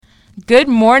Good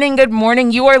morning, good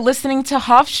morning. You are listening to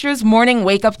Hofstra's Morning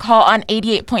Wake Up Call on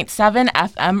 88.7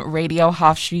 FM Radio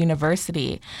Hofstra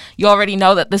University. You already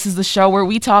know that this is the show where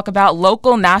we talk about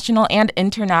local, national, and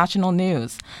international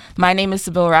news. My name is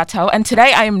Sibyl Rateau, and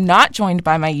today I am not joined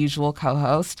by my usual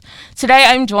co-host. Today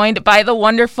I'm joined by the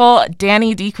wonderful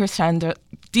Danny DiCrescenzo,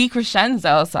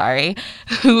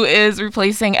 who is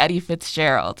replacing Eddie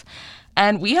Fitzgerald.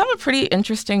 And we have a pretty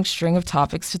interesting string of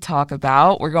topics to talk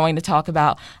about. We're going to talk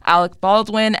about Alec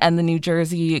Baldwin and the New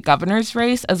Jersey governor's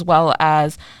race, as well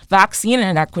as vaccine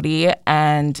inequity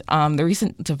and the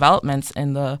recent developments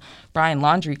in the Brian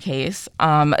Laundrie case.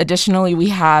 Additionally, we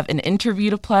have an interview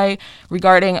to play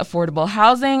regarding affordable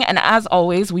housing. And as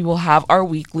always, we will have our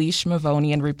weekly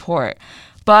Schmavonian report.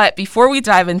 But before we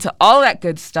dive into all that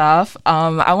good stuff,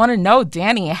 I want to know,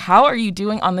 Danny, how are you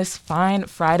doing on this fine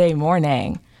Friday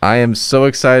morning? I am so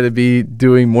excited to be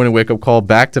doing Morning Wake Up Call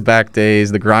back-to-back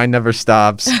days. The grind never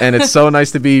stops, and it's so nice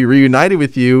to be reunited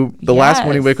with you. The last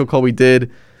Morning Wake Up Call we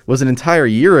did was an entire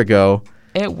year ago.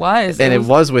 It was. And it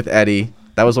was with Eddie.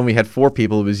 That was when we had 4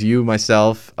 people. It was you,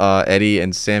 myself, Eddie,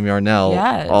 and Sam Yarnell,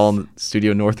 all in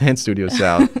Studio North and Studio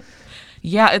South.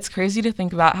 Yeah, it's crazy to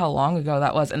think about how long ago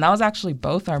that was. And that was actually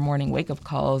both our Morning Wake Up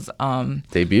Calls.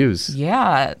 Debuts.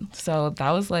 Yeah. So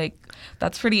that was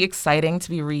that's pretty exciting to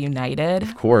be reunited.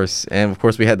 Of course. And of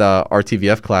course, we had the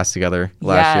RTVF class together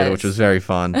last year, which was very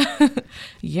fun.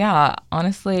 Yeah.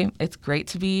 Honestly, it's great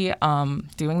to be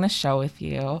doing this show with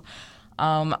you.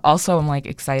 Also, I'm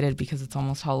excited because it's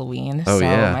almost Halloween. Oh, so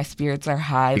yeah. My spirits are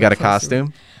high. You got a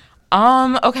costume?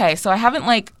 Okay, so I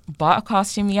haven't bought a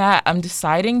costume yet. I'm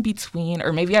deciding between,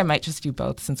 or maybe I might just do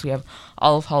both since we have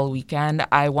all of Halloween weekend.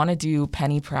 I want to do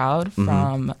Penny Proud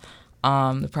from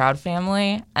the Proud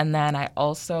family, and then I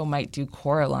also might do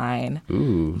Coraline.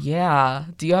 Ooh. Yeah.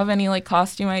 Do you have any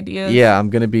costume ideas? Yeah, I'm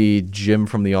gonna be Jim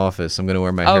from The Office. I'm gonna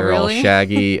wear my hair all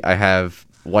shaggy. I have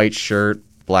white shirt,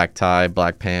 black tie,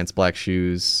 black pants, black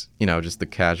shoes. Just the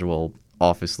casual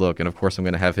office look, and of course I'm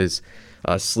gonna have his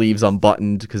sleeves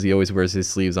unbuttoned because he always wears his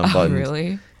sleeves unbuttoned. Oh,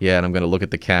 really? Yeah, and I'm going to look at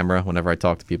the camera whenever I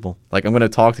talk to people. I'm going to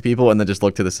talk to people and then just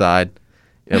look to the side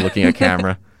and looking at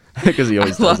camera because he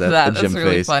always does that. That's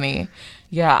really face. Funny.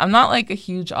 Yeah, I'm not a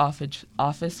huge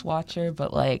office watcher,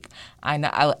 but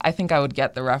I think I would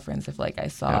get the reference if I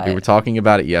saw it. We were talking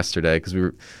about it yesterday because we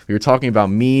were talking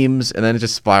about memes, and then it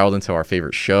just spiraled into our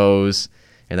favorite shows,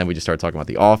 and then we just started talking about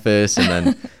The Office, and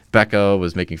then Becca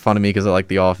was making fun of me because I like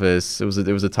The Office. It was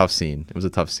a tough scene.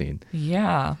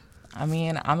 Yeah. I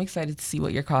mean, I'm excited to see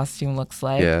what your costume looks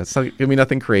like. Yeah, it's going to be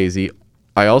nothing crazy.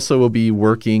 I also will be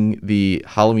working the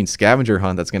Halloween scavenger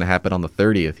hunt that's going to happen on the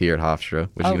 30th here at Hofstra,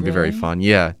 which is going to be very fun.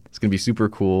 Yeah, it's going to be super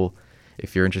cool.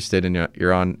 If you're interested and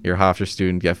you're a Hofstra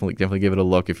student, definitely give it a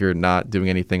look. If you're not doing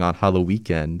anything on Halloween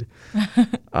weekend,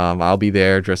 I'll be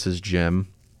there dressed as Jim,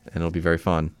 and it'll be very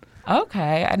fun.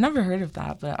 Okay, I'd never heard of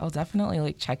that, but I'll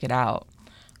definitely check it out.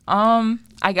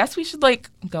 I guess we should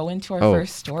go into our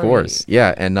first story. Of course,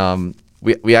 yeah, and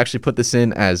we actually put this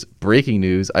in as breaking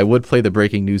news. I would play the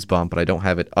breaking news bump, but I don't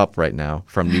have it up right now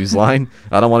from Newsline.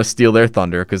 I don't want to steal their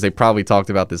thunder because they probably talked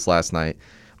about this last night.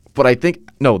 But I think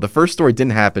the first story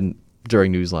didn't happen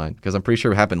during Newsline because I'm pretty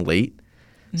sure it happened late.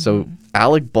 Mm-hmm. So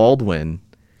Alec Baldwin,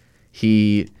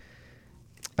 this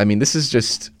is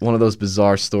just one of those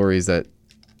bizarre stories that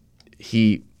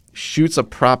he shoots a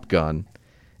prop gun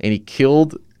and he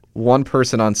killed one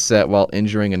person on set while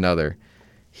injuring another.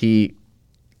 The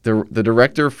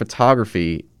director of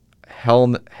photography,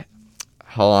 Helena,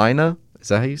 is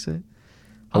that how you say it?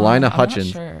 Helena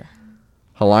Hutchins. I'm not sure.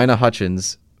 Helena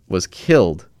Hutchins was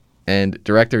killed, and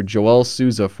director Joel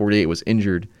Souza, 48, was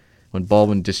injured when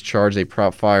Baldwin discharged a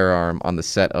prop firearm on the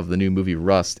set of the new movie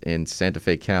Rust in Santa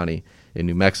Fe County in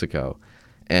New Mexico.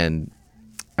 And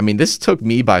this took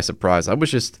me by surprise. I was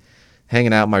just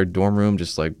hanging out in my dorm room,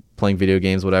 just playing video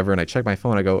games, whatever. And I check my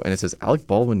phone. I go, and it says Alec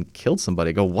Baldwin killed somebody.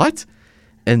 I go, what?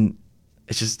 And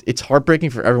it's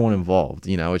heartbreaking for everyone involved.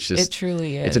 It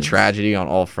truly is. It's a tragedy on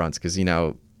all fronts because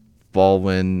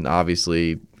Baldwin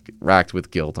obviously racked with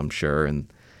guilt, I'm sure.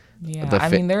 And yeah,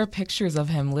 there are pictures of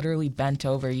him literally bent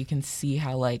over. You can see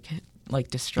how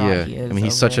distraught he is.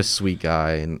 He's such a sweet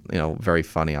guy and very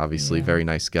funny. Obviously, very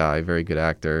nice guy, very good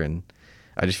actor, and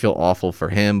I just feel awful for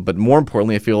him, but more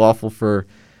importantly, I feel awful for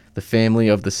the family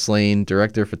of the slain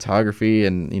director of photography,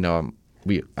 and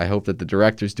I hope that the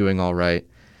director's doing all right.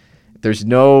 There's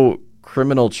no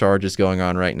criminal charges going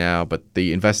on right now, but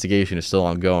the investigation is still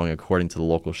ongoing according to the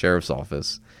local sheriff's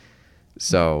office.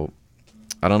 So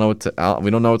I don't know we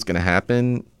don't know what's going to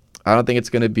happen. I don't think it's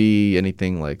going to be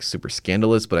anything super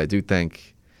scandalous, but I do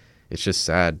think it's just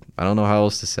sad. I don't know how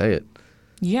else to say it.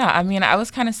 Yeah, I mean, I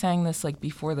was kind of saying this like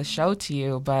before the show to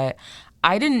you, but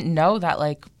I didn't know that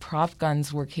like prop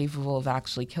guns were capable of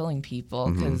actually killing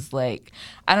people because like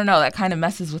I don't know, that kind of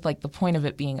messes with like the point of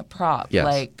it being a prop. Yes.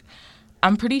 Like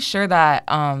I'm pretty sure that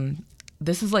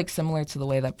this is like similar to the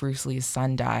way that Bruce Lee's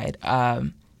son died.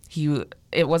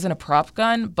 It wasn't a prop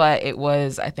gun, but it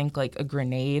was, I think, like a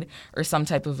grenade or some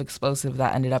type of explosive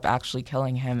that ended up actually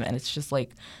killing him. And it's just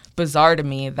like bizarre to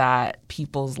me that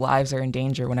people's lives are in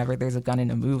danger whenever there's a gun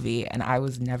in a movie. And I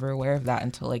was never aware of that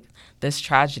until like this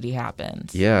tragedy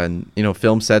happened. Yeah, and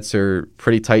film sets are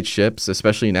pretty tight ships,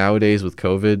 especially nowadays with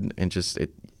COVID, and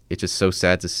it's just so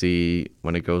sad to see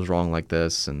when it goes wrong like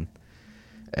this, and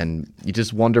you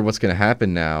just wonder what's going to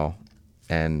happen now.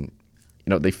 And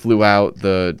they flew out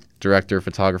the director of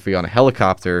photography on a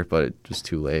helicopter, but it was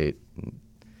too late.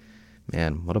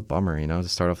 Man, what a bummer, to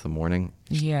start off the morning.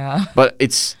 Yeah. But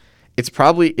it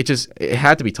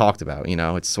had to be talked about,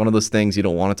 It's one of those things you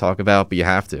don't want to talk about, but you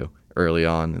have to early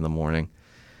on in the morning.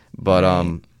 But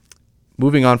Right.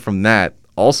 Moving on from that,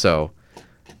 also,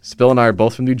 Spill and I are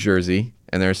both from New Jersey,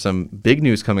 and there's some big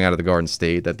news coming out of the Garden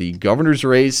State that the governor's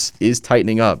race is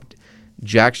tightening up.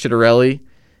 Jack Ciattarelli,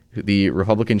 the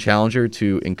Republican challenger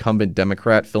to incumbent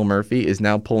Democrat Phil Murphy, is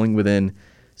now polling within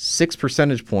 6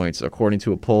 percentage points, according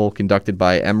to a poll conducted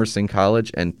by Emerson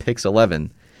College and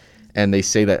Pix11. And they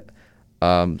say that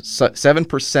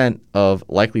 7% of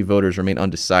likely voters remain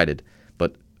undecided,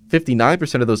 but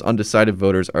 59% of those undecided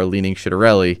voters are leaning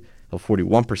Ciattarelli, while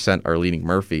 41% are leaning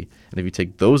Murphy. And if you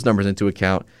take those numbers into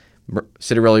account,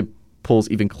 Ciattarelli pulls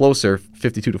even closer,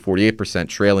 52 to 48%,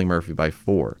 trailing Murphy by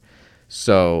 4.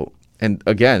 So, and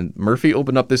again, Murphy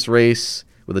opened up this race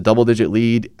with a double-digit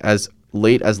lead. As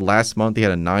late as last month, he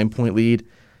had a 9-point lead,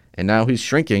 and now he's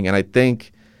shrinking. And I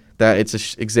think that it's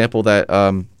an example that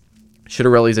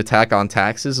Ciattarelli's attack on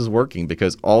taxes is working,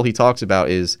 because all he talks about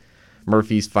is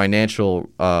Murphy's financial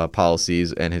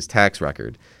policies and his tax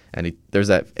record. And there's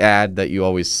that ad that you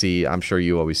always see, I'm sure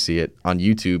you always see it on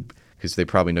YouTube, because they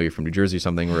probably know you're from New Jersey or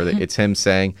something, where it's him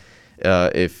saying,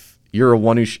 if you're a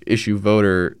one-issue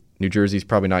voter, New Jersey's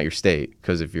probably not your state,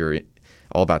 because if you're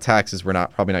all about taxes, we're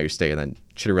probably not your state. And then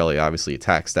Ciattarelli obviously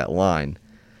attacks that line.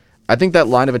 I think that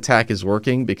line of attack is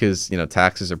working because,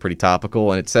 taxes are pretty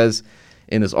topical. And it says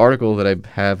in this article that I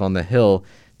have on The Hill,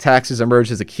 taxes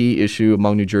emerged as a key issue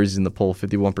among New Jerseyans in the poll.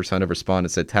 51% of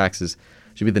respondents said taxes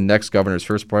should be the next governor's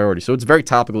first priority. So it's a very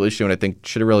topical issue, and I think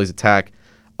Ciattarelli's attack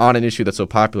on an issue that's so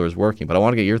popular is working. But I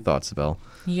want to get your thoughts, Sibel.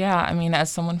 Yeah, I mean,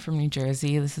 as someone from New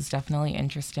Jersey, this is definitely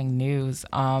interesting news.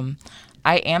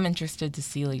 I am interested to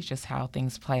see like just how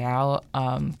things play out,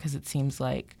 because it seems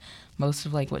like most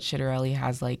of like what Ciattarelli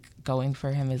has like going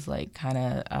for him is like kind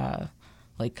of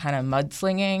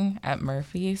mudslinging at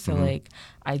Murphy. So like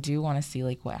I do want to see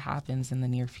like what happens in the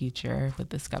near future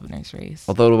with this governor's race.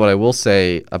 Although what I will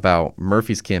say about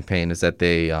Murphy's campaign is that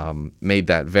they made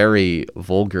that very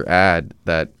vulgar ad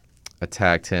that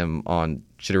attacked him on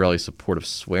Ciattarelli's support of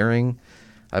swearing.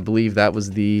 I believe that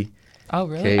was the Oh,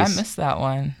 really? case. I missed that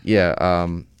one. Yeah,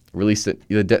 released it.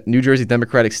 The New Jersey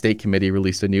Democratic State Committee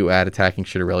released a new ad attacking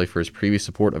Ciattarelli for his previous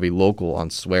support of a local on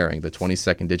swearing. The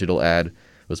 20-second digital ad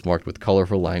was marked with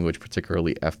colorful language,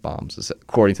 particularly F-bombs,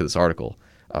 according to this article,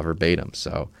 verbatim.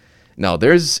 So, no,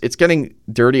 it's getting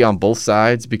dirty on both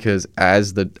sides, because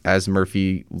as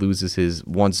Murphy loses his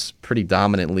once pretty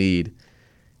dominant lead,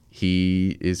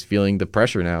 he is feeling the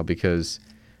pressure now because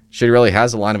Ciattarelli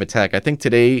has a line of attack. I think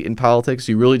today in politics,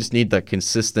 you really just need that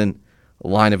consistent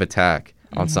line of attack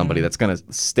on somebody that's going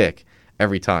to stick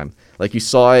every time. Like you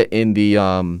saw it in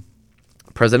the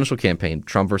presidential campaign,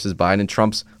 Trump versus Biden.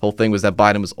 Trump's whole thing was that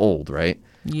Biden was old, right?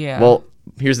 Yeah. Well,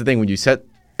 here's the thing. When you set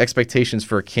expectations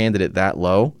for a candidate that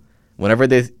low, whenever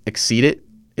they exceed it,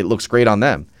 it looks great on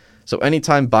them. So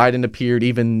anytime Biden appeared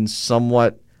even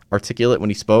somewhat articulate when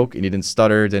he spoke and he didn't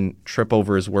stutter, didn't trip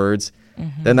over his words,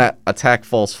 then that attack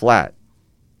falls flat.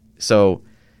 So,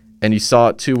 and you saw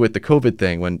it too with the COVID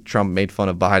thing when Trump made fun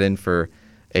of Biden for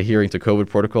adhering to COVID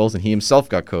protocols and he himself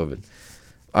got COVID.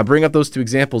 I bring up those two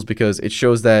examples because it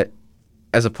shows that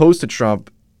as opposed to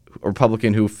Trump, a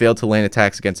Republican who failed to land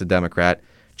attacks against a Democrat,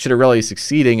 Ciattarelli is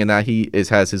succeeding in that he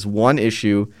has his one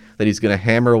issue that he's going to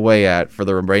hammer away at for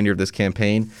the remainder of this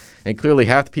campaign. And clearly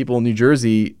half the people in New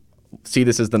Jersey see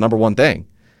this as the number one thing.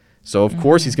 So, of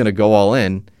course, he's going to go all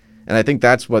in. And I think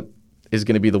that's what is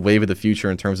going to be the wave of the future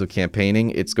in terms of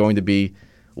campaigning. It's going to be,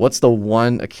 what's the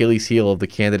one Achilles heel of the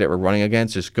candidate we're running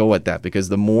against? Just go at that, because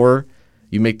the more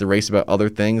you make the race about other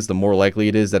things, the more likely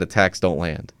it is that attacks don't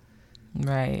land.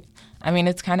 Right. I mean,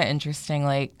 it's kind of interesting.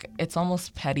 Like, it's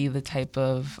almost petty, the type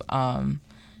of,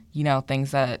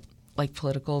 things that like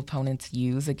political opponents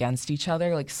use against each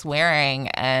other, like swearing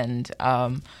and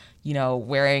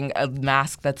wearing a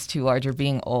mask that's too large or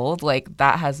being old, like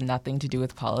that has nothing to do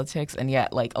with politics, and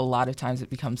yet like a lot of times it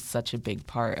becomes such a big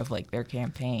part of like their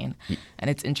campaign. And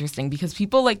it's interesting because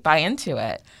people like buy into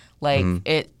it, like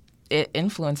it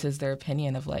influences their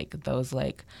opinion of like those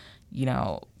like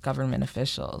government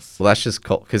officials. Well, that's just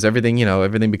because everything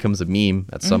everything becomes a meme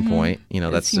at some point.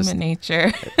 That's human just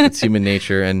nature. It's human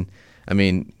nature. And I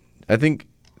mean, I think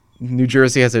New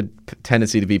Jersey has a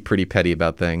tendency to be pretty petty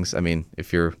about things. I mean,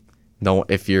 if you're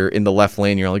in the left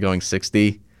lane, you're only going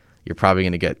 60. You're probably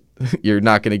going to get. You're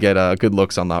not going to get good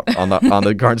looks on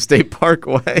the Garden State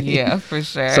Parkway. Yeah, for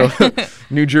sure. So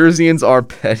New Jerseyans are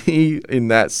petty in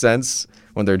that sense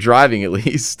when they're driving, at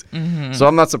least. So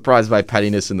I'm not surprised by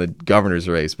pettiness in the governor's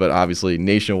race, but obviously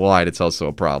nationwide, it's also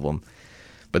a problem.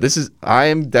 But I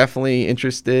am definitely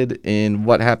interested in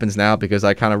what happens now because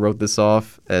I kind of wrote this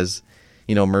off as.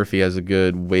 Murphy has a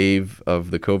good wave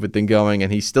of the COVID thing going,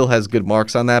 and he still has good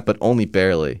marks on that, but only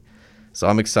barely. So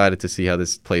I'm excited to see how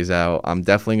this plays out. I'm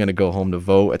definitely going to go home to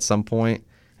vote at some point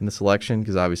in this election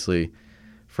because obviously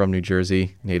from New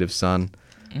Jersey, native son.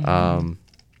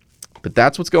 But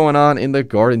that's what's going on in the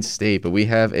Garden State. But we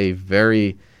have a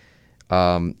very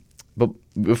but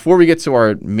before we get to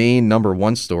our main number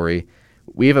one story,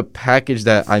 we have a package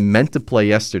that I meant to play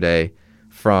yesterday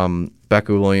from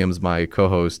Becca Williams, my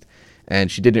co-host. And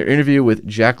she did an interview with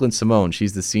Jacqueline Simone.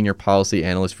 She's the senior policy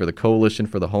analyst for the Coalition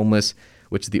for the Homeless,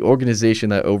 which is the organization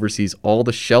that oversees all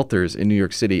the shelters in New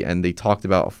York City. And they talked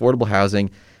about affordable housing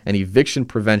and eviction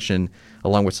prevention,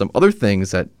 along with some other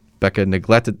things that Becca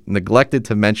neglected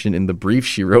to mention in the brief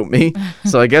she wrote me.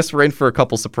 So I guess we're in for a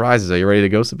couple surprises. Are you ready to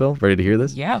go, Sybil? Ready to hear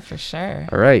this? Yeah, for sure.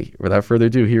 All right. Without further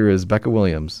ado, here is Becca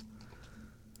Williams.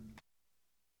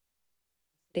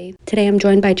 Today I'm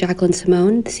joined by Jacqueline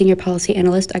Simone, the Senior Policy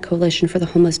Analyst at Coalition for the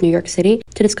Homeless New York City,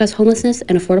 to discuss homelessness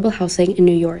and affordable housing in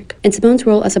New York. In Simone's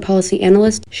role as a policy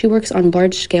analyst, she works on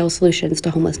large-scale solutions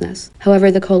to homelessness.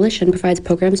 However, the Coalition provides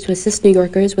programs to assist New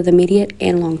Yorkers with immediate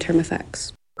and long-term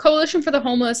effects. Coalition for the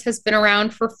Homeless has been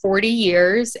around for 40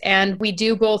 years, and we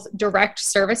do both direct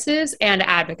services and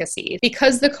advocacy.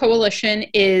 Because the Coalition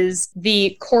is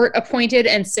the court-appointed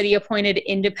and city-appointed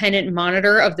independent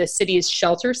monitor of the city's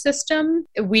shelter system,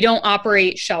 we don't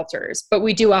operate shelters, but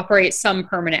we do operate some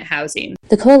permanent housing.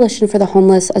 The Coalition for the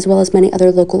Homeless, as well as many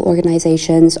other local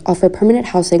organizations, offer permanent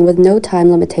housing with no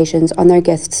time limitations on their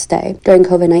guests' stay. During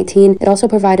COVID-19, it also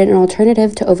provided an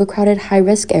alternative to overcrowded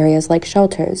high-risk areas like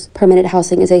shelters. Permanent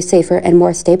housing is a safer and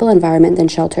more stable environment than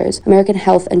shelters. American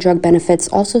Health and Drug Benefits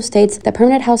also states that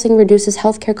permanent housing reduces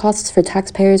healthcare costs for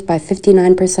taxpayers by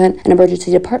 59% and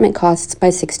emergency department costs by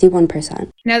 61%.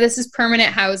 Now, this is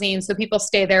permanent housing, so people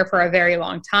stay there for a very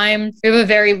long time. We have a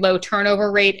very low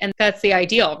turnover rate, and that's the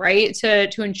ideal, right?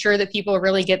 To ensure that people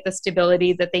really get the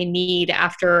stability that they need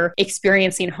after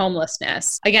experiencing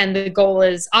homelessness. Again, the goal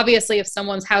is obviously if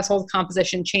someone's household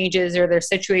composition changes or their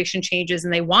situation changes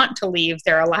and they want to leave,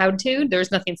 they're allowed to. There's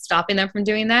nothing stopping them from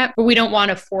doing that, but we don't want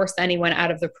to force anyone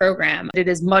out of the program. It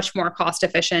is much more cost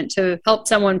efficient to help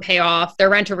someone pay off their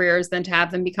rent arrears than to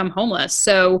have them become homeless.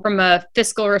 So from a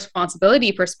fiscal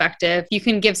responsibility perspective, you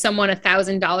can give someone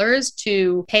 $1,000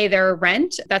 to pay their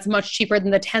rent. That's much cheaper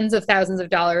than the tens of thousands of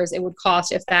dollars it would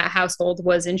cost if that household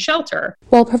was in shelter.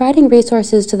 While providing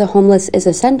resources to the homeless is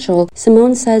essential,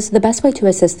 Simone says the best way to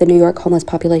assist the New York homeless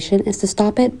population is to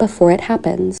stop it before it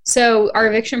happens. So our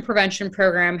eviction prevention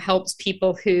program helps people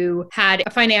who had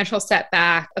a financial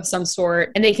setback of some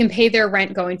sort, and they can pay their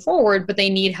rent going forward, but they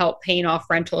need help paying off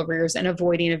rental arrears and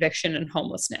avoiding eviction and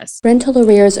homelessness. Rental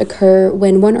arrears occur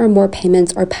when one or more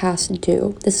payments are past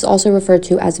due. This is also referred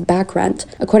to as back rent.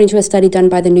 According to a study done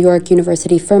by the New York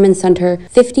University Furman Center,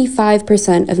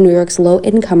 55% of New York's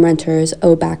low-income renters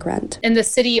owe back rent. And the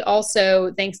city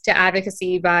also, thanks to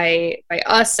advocacy by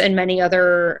us and many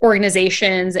other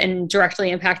organizations and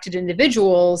directly impacted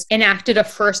individuals, enacted a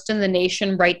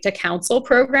first-in-the-nation right to counsel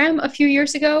program a few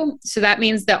years ago. So that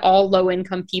means that all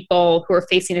low-income people who are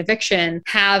facing eviction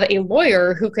have a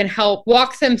lawyer who can help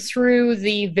walk them through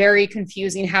the very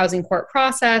confusing housing court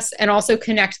process and also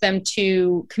connect them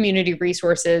to community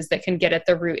resources that can get at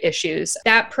the root issues.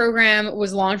 That program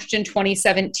was launched in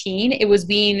 2017. It was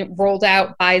being rolled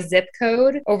out by zip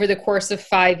code over the course of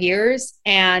 5 years.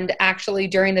 And actually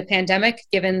during the pandemic,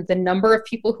 given the number of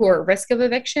people who are at risk of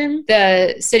eviction,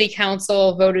 the city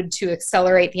council voted to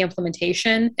accelerate the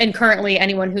implementation. And currently,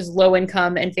 anyone who's low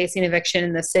income and facing eviction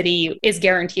in the city is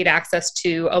guaranteed access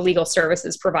to a legal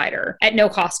services provider at no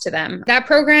cost to them. That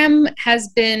program has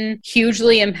been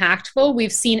hugely impactful.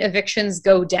 We've seen evictions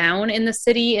go down in the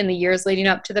city in the years leading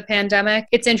up to the pandemic.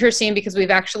 It's interesting because we've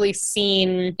actually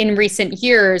seen in recent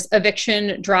years,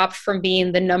 eviction dropped from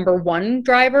being the number one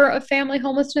driver of family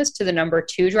homelessness to the number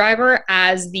two driver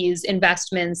as these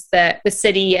investments that the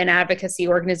city and advocacy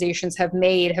organizations have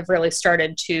made have really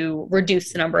started to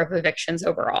reduce the number of evictions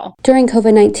overall. During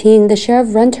COVID-19, the share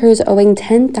of renters owing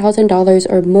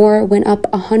 $10,000 or more went up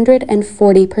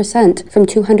 140% from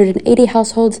 280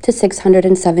 households to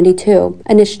 672.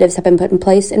 Initiatives have been put in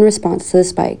place in response to the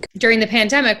spike. During the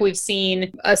pandemic, we've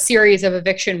seen a series of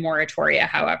eviction moratoria,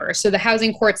 however. So the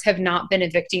housing courts have not been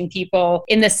evicting people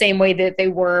in the same way that they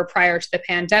were prior to the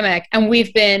pandemic. And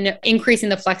we've been increasing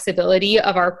the flexibility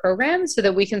of our program so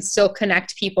that we can still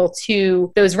connect people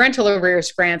to those rental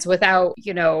arrears grants without,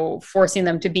 forcing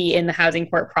them to be in the housing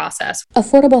court process.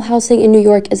 Affordable housing in New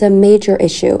York is a major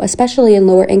issue, especially in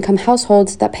lower income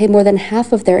households that pay more than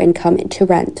half of their income to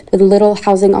rent. With little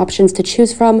housing options to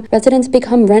choose from, residents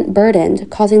become rent burdened,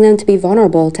 causing them to be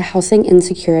vulnerable to housing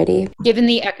insecurity. Given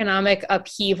the economic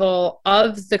upheaval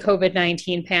of the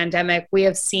COVID-19 pandemic, we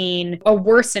have seen a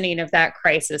worsening of that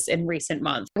crisis in recent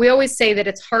months. We always say that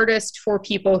it's hardest for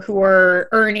people who are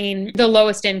earning the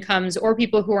lowest incomes or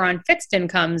people who are on fixed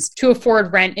incomes to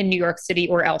afford rent in New York City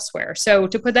or elsewhere. So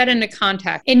to put that into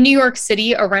context, in New York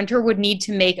City, a renter would need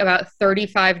to make about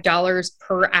 $35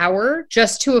 per hour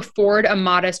just to afford a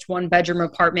modest one-bedroom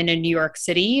apartment in New York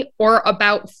City, or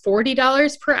about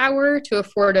 $40 per hour to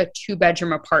afford a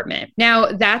two-bedroom apartment.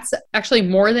 Now, that's actually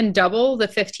more than double the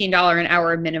 $15 an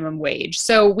hour minimum wage.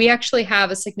 So we actually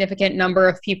have a significant number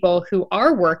of people who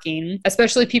are working,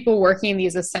 especially people working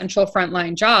these essential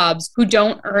frontline jobs, who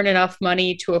don't earn enough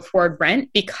money to afford rent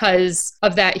because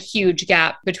of that huge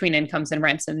gap between incomes and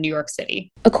rents in New York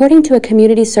City. According to a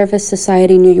Community Service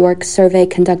Society New York survey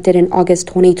conducted in August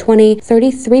 2020,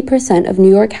 33% of New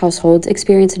York households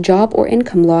experienced job or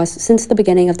income loss since the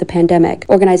beginning of the pandemic.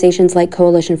 Organizations like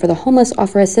Coalition for the Homeless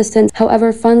offer assistance.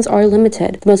 However, funds are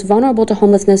limited. The most vulnerable to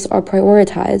homelessness are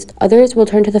prioritized. Others will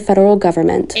turn to the federal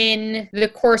government. In the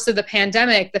course of the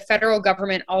pandemic, the federal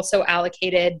government also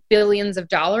allocated billions of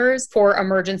dollars for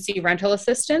emergency rental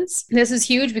assistance. This is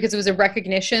huge because it was a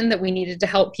recognition that we needed to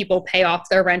help people pay off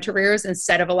their rent arrears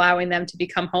instead of allowing them to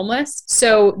become homeless.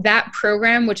 So that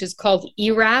program, which is called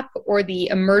ERAP, or the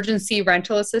Emergency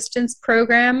Rental Assistance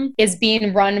Program, is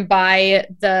being run by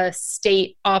the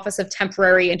State Office of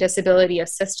Temporary and Disability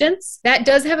Assistance. That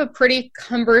does have a pretty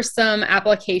cumbersome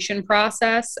application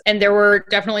process, and there were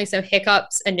definitely some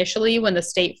hiccups initially when the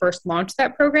state first launched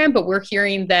that program, but we're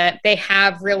hearing that they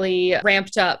have really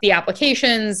ramped up the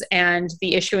applications and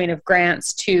the issuing of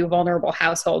grants to vulnerable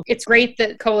households. It's great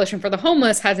that Coalition for the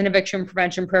Homeless has an eviction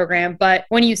prevention program, but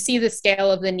when you see the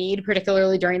scale of the need,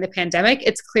 particularly during the pandemic,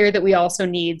 it's clear that we also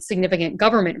need significant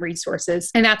government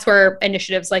resources, and that's where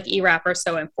initiatives like ERAP are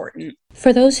so important.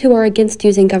 For those who are against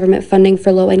using government funding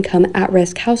for low-income,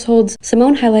 at-risk households,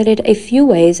 Simone highlighted a few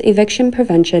ways eviction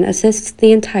prevention assists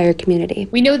the entire community.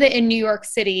 We know that in New York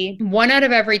City, 1 out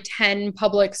of every 10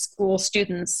 public school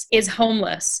students is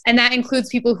homeless, and that includes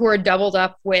people who are doubled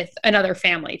up with another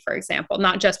family, for example,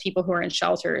 not just people who are in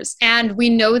shelters. And we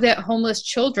know that homeless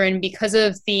children, because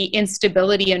of the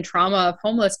instability and trauma of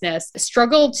homelessness,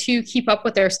 struggle to keep up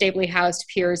with their stably housed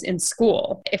peers in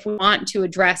school. If we want to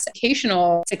address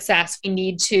educational success, we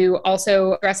need to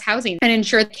also address housing and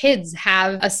ensure kids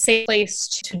have a safe place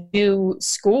to do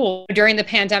school. During the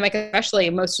pandemic, especially,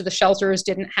 most of the shelters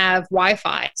didn't have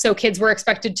Wi-Fi. So kids were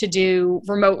expected to do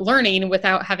remote learning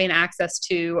without having access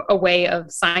to a way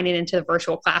of signing into the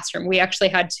virtual classroom. We actually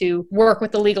had to work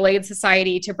with the Legal Aid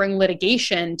Society to bring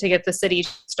litigation to get the city to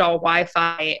install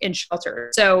Wi-Fi in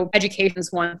shelters. So education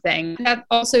is one thing. That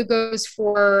also goes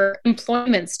for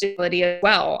employment stability as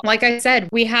well. Like I said,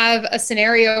 we have a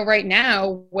scenario right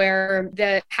now where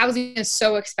the housing is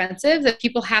so expensive that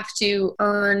people have to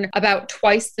earn about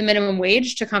twice the minimum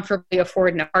wage to comfortably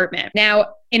afford an apartment.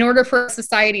 Now, in order for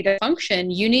society to function,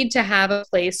 you need to have a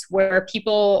place where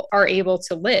people are able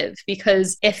to live.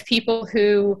 Because if people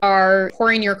who are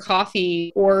pouring your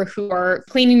coffee or who are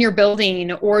cleaning your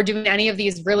building or doing any of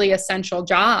these really essential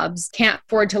jobs can't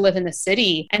afford to live in the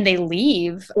city and they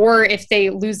leave, or if they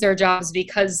lose their jobs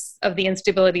because of the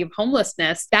instability of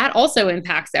homelessness, that also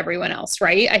impacts everyone else,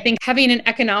 right? I think having an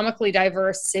economically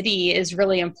diverse city is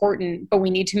really important, but we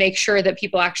need to make sure that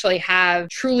people actually have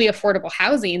truly affordable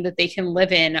housing that they can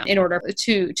live in in order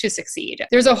to succeed.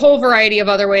 There's a whole variety of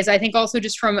other ways. I think also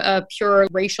just from a pure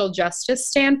racial justice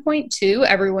standpoint too,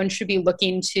 everyone should be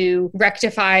looking to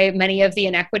rectify many of the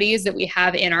inequities that we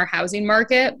have in our housing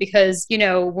market, because, you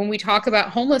know, when we talk about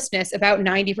homelessness, about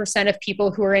 90% of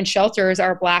people who are in shelters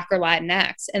are Black or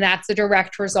Latinx. And that's a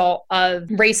direct result of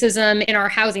racism in our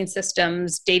housing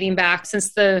systems dating back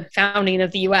since the founding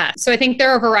of the US. So I think there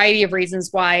are a variety of reasons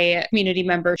why community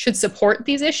members should support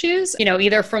these issues, you know,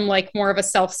 either from like more of a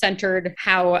self-centered,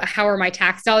 how are my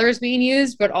tax dollars being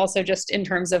used, but also just in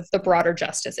terms of the broader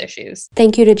justice issues.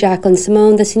 Thank you to Jacqueline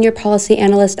Simone, the Senior Policy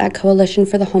Analyst at Coalition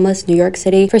for the Homeless New York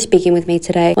City, for speaking with me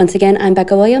today. Once again, I'm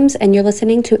Becca Williams, and you're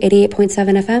listening to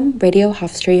 88.7 FM, Radio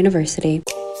Hofstra University.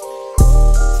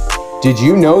 Did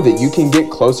you know that you can get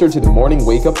closer to the morning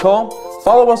wake-up call?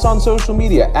 Follow us on social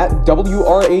media at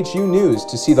WRHU News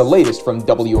to see the latest from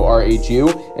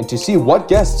WRHU and to see what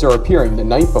guests are appearing the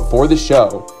night before the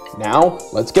show. Now,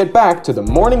 let's get back to the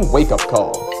morning wake-up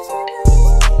call.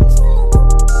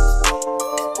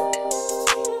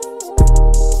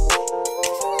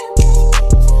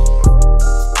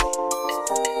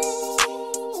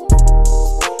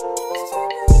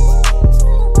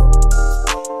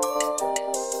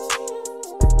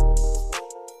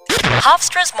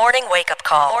 Hofstra's Morning Wake-Up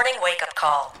Call. Morning Wake-Up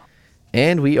Call.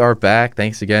 And we are back.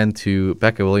 Thanks again to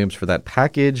Becca Williams for that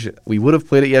package. We would have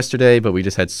played it yesterday, but we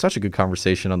just had such a good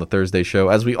conversation on the Thursday show,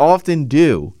 as we often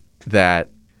do, that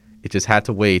it just had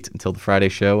to wait until the Friday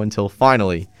show until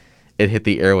finally it hit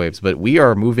the airwaves. But we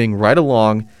are moving right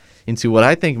along into what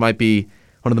I think might be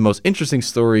one of the most interesting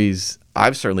stories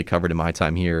I've certainly covered in my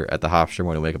time here at the Hofstra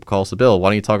Morning Wake-Up Call. So, Bill, why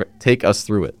don't you take us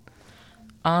through it?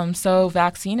 So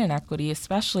vaccine inequity,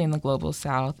 especially in the global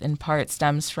south, in part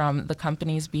stems from the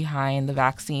companies behind the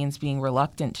vaccines being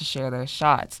reluctant to share their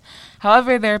shots.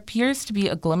 However, there appears to be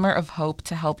a glimmer of hope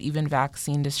to help even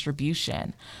vaccine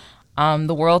distribution.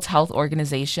 The World Health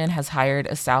Organization has hired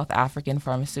a South African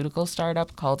pharmaceutical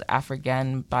startup called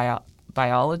Afrigen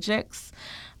Biologics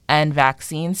and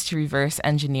Vaccines to reverse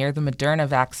engineer the Moderna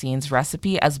vaccine's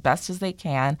recipe as best as they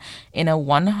can in a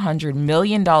 $100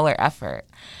 million effort.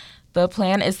 The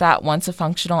plan is that once a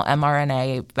functional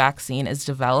mRNA vaccine is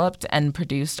developed and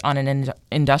produced on an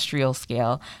industrial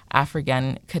scale,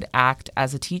 Afrigen could act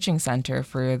as a teaching center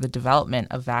for the development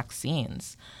of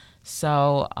vaccines.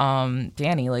 So,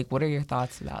 Danny, what are your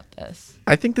thoughts about this?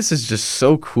 I think this is just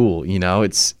so cool. You know,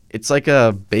 it's like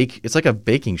a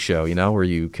baking show, you know, where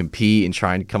you compete and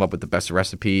try and come up with the best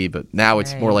recipe, but now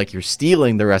it's more like you're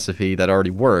stealing the recipe that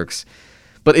already works.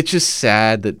 But it's just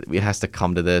sad that it has to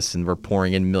come to this, and we're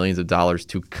pouring in millions of dollars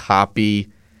to copy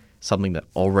something that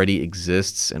already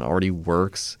exists and already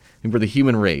works. I mean, we're the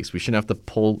human race. We shouldn't have to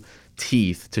pull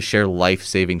teeth to share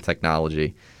life-saving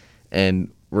technology.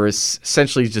 And we're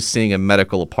essentially just seeing a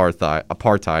medical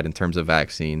apartheid in terms of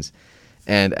vaccines.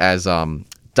 And as Dr.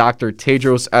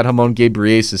 Tedros Adhanom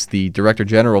Ghebreyesus, the Director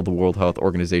General of the World Health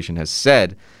Organization, has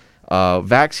said,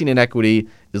 vaccine inequity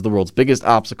is the world's biggest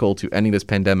obstacle to ending this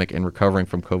pandemic and recovering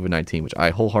from COVID-19, which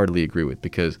I wholeheartedly agree with,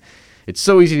 because it's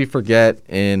so easy to forget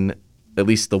in at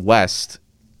least the West,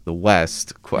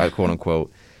 quote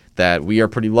unquote, that we are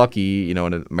pretty lucky, you know,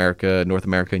 in America, North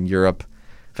America, and Europe.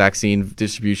 Vaccine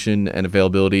distribution and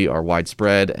availability are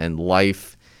widespread, and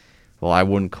life, well, I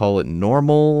wouldn't call it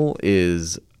normal,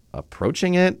 is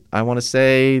approaching it. I want to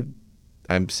say,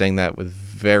 I'm saying that with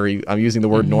I'm using the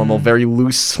word normal very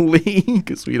loosely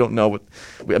because we don't know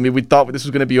we thought this was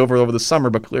going to be over the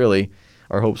summer, but clearly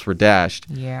our hopes were dashed.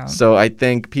 Yeah. So I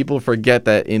think people forget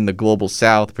that in the global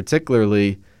south,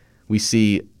 particularly, we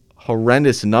see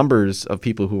horrendous numbers of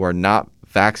people who are not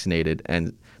vaccinated,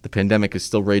 and the pandemic is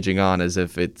still raging on as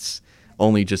if it's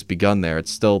only just begun there. It's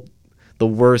still, the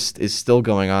worst is still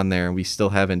going on there, and we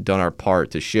still haven't done our part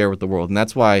to share with the world. And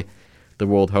that's why the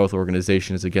World Health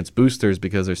Organization is against boosters,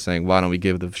 because they're saying, why don't we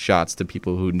give the shots to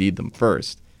people who need them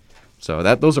first? So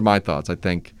those are my thoughts. I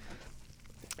think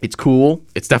it's cool.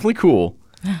 It's definitely cool,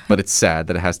 but it's sad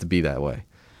that it has to be that way.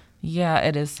 Yeah,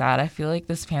 it is sad. I feel like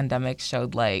this pandemic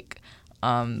showed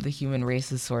the human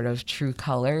race's sort of true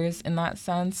colors in that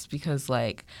sense, because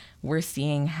we're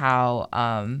seeing how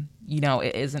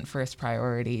it isn't first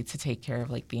priority to take care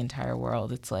of the entire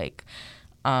world. It's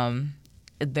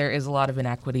there is a lot of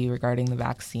inequity regarding the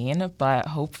vaccine, but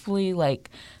hopefully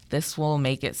this will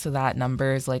make it so that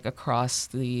numbers across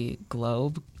the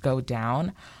globe go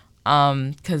down,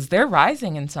 because they're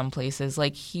rising in some places.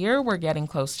 Here we're getting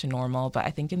close to normal, but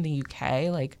I think in the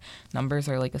UK numbers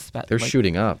are they're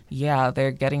shooting up. Yeah,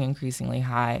 they're getting increasingly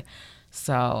high.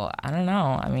 So I don't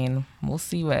know. I mean, we'll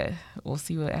see what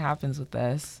happens with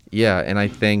this. Yeah, and I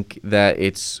think that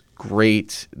it's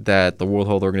great that the World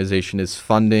Health Organization is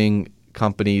funding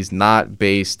companies not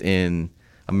based in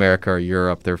America or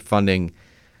Europe. They're funding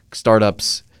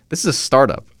startups. This is a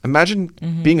startup. Imagine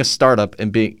being a startup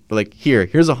and being like,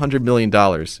 here's $100 million.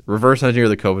 Reverse engineer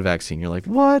the COVID vaccine. You're like,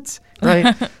 what?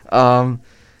 Right?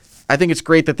 I think it's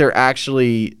great that they're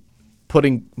actually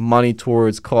putting money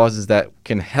towards causes that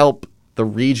can help the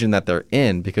region that they're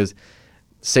in, because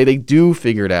say they do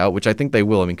figure it out, which I think they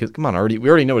will. I mean, because come on, we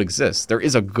already know it exists. There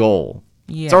is a goal.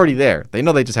 Yeah. It's already there. They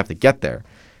know they just have to get there.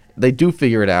 They do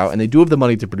figure it out, and they do have the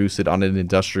money to produce it on an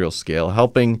industrial scale,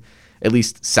 helping at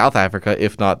least South Africa,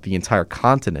 if not the entire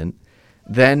continent.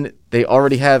 Then they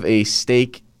already have a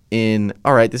stake in,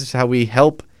 all right, this is how we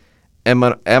help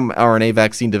mRNA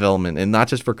vaccine development, and not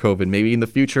just for COVID. Maybe in the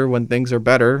future when things are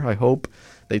better, I hope,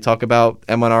 they talk about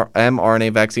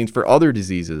mRNA vaccines for other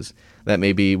diseases that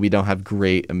maybe we don't have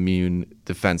great immune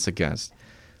defense against.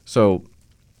 So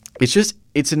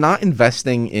it's not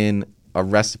investing in a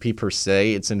recipe per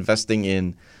se. It's investing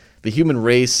in the human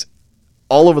race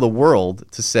all over the world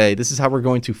to say, this is how we're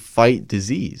going to fight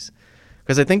disease.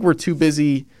 Because I think we're too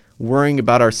busy worrying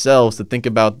about ourselves to think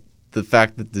about the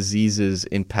fact that diseases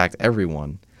impact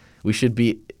everyone.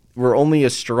 We're only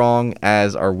as strong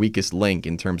as our weakest link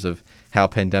in terms of how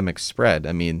pandemics spread.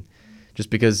 I mean, just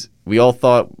because we all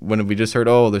thought when we just heard,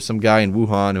 there's some guy in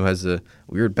Wuhan who has a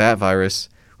weird bat virus,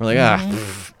 we're like,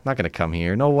 not going to come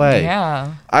here. No way.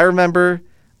 Yeah. I remember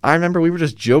we were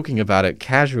just joking about it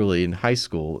casually in high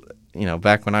school,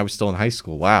 back when I was still in high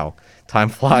school. Wow, time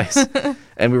flies.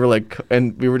 And we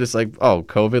were just like, oh,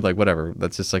 COVID, like whatever.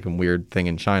 That's just like a weird thing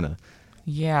in China.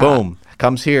 Yeah. Boom,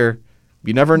 comes here.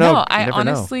 You never know. No, I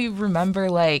honestly remember,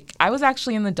 like, I was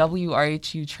actually in the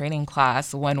WRHU training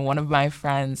class when one of my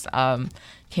friends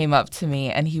came up to me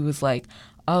and he was like,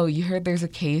 oh, you heard there's a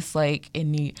case like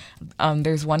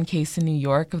there's one case in New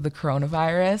York of the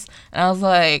coronavirus. And I was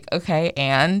like, okay,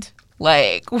 and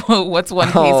like, what's one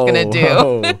case gonna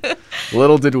do?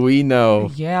 Little did we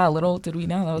know. Yeah, little did we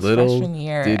know. That was freshman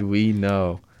year. Little did we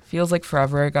know. Feels like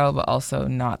forever ago, but also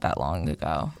not that long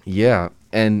ago. Yeah,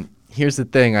 and here's the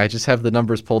thing. I just have the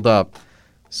numbers pulled up.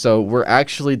 So we're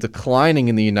actually declining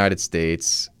in the United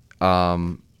States,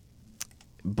 but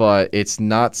it's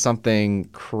not something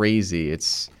crazy.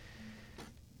 It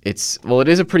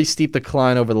is a pretty steep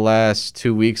decline over the last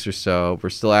 2 weeks or so. We're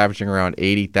still averaging around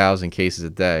 80,000 cases a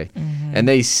day. Mm-hmm. And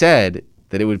they said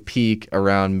that it would peak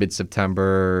around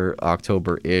mid-September,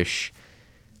 October-ish.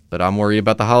 But I'm worried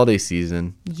about the holiday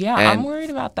season. Yeah, I'm worried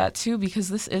about that too, because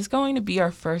this is going to be our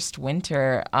first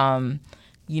winter,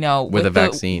 with a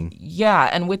vaccine. Yeah,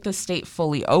 and with the state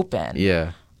fully open.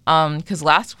 Yeah. Because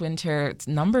last winter,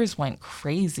 numbers went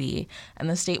crazy, and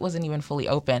the state wasn't even fully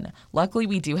open. Luckily,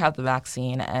 we do have the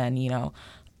vaccine, and,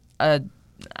 I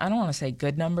don't want to say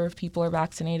good number of people are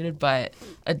vaccinated, but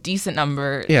a decent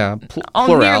number. Yeah,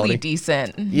 plurality. Nearly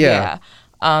decent. Yeah.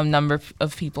 Number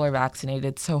of people are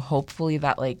vaccinated. So hopefully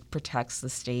that protects the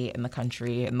state and the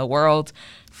country and the world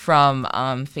from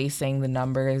facing the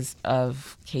numbers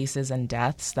of cases and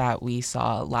deaths that we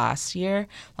saw last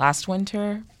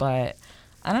winter. But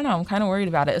I don't know. I'm kind of worried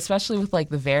about it, especially with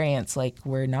the variants.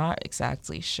 We're not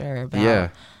exactly sure about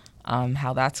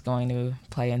how that's going to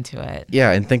play into it.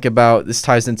 Yeah, and think about, this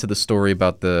ties into the story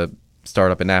about the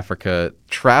startup in Africa.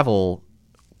 Travel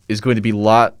is going to be a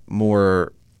lot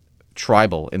more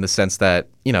tribal in the sense that,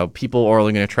 people are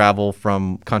only going to travel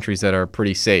from countries that are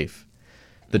pretty safe.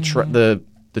 The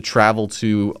travel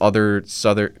to other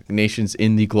southern nations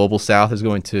in the global south is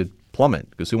going to plummet,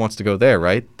 because who wants to go there,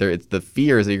 right? The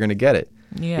fear is that you're going to get it,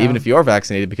 even if you are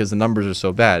vaccinated, because the numbers are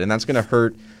so bad. And that's going to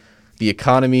hurt the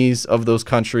economies of those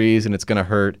countries, and it's going to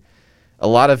hurt a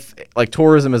lot of,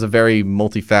 tourism is a very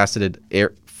multifaceted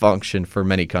function for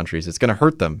many countries. It's going to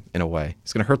hurt them in a way.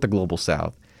 It's going to hurt the global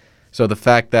south. So the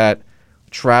fact that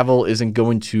travel isn't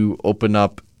going to open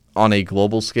up on a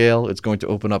global scale, it's going to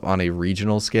open up on a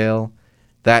regional scale,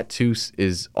 that too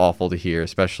is awful to hear,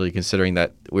 especially considering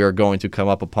that we are going to come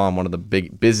up upon one of the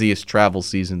busiest travel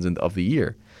seasons of the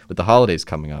year with the holidays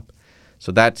coming up.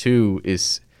 So that too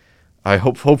is, I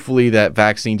hopefully that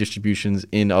vaccine distributions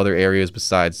in other areas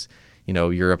besides,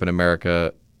 Europe and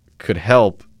America could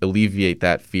help alleviate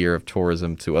that fear of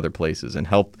tourism to other places and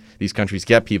help these countries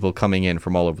get people coming in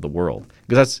from all over the world.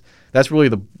 Because that's really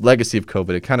the legacy of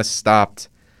COVID. It kind of stopped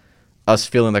us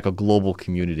feeling like a global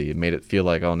community. It made it feel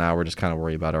like, now we're just kind of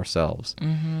worried about ourselves.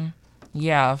 Mm-hmm.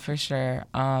 Yeah, for sure.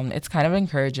 It's kind of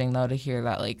encouraging, though, to hear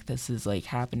that, this is,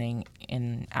 happening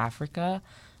in Africa,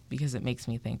 because it makes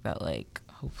me think that,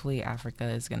 hopefully Africa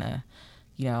is going to,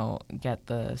 get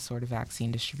the sort of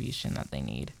vaccine distribution that they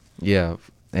need. Yeah,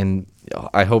 and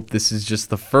I hope this is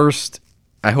just the first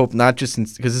I hope not just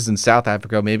because this is in South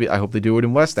Africa. Maybe I hope they do it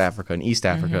in West Africa and East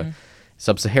Africa,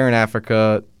 Sub-Saharan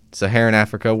Africa, Saharan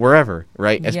Africa, wherever,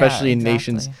 right? Especially in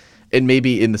nations, and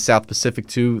maybe in the South Pacific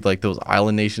too. Like those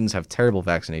island nations have terrible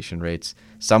vaccination rates,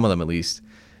 some of them at least.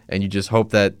 And you just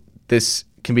hope that this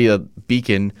can be a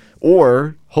beacon,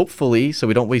 or hopefully, so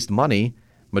we don't waste money,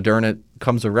 Moderna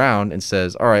comes around and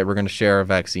says, all right, we're going to share our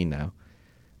vaccine now.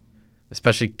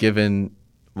 Especially given,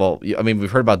 well, I mean,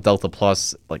 we've heard about Delta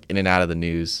Plus like in and out of the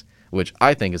news, which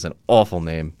I think is an awful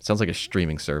name. Sounds like a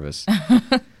streaming service.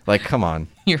 Like, come on.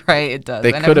 You're right, it does.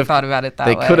 They I never thought about it that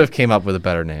way. They could have came up with a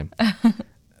better name.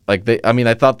 Like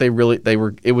I thought they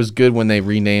were. It was good when they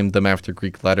renamed them after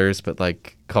Greek letters, but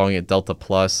like calling it Delta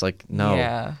Plus, like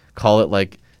no, call it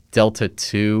like Delta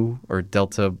 2 or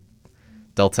Delta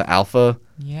Alpha.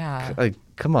 Yeah. Like,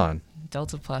 come on.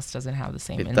 Delta Plus doesn't have the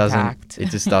same It impact. doesn't.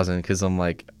 It just doesn't, because I'm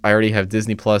like, I already have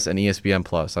Disney Plus and ESPN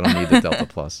Plus. I don't need the Delta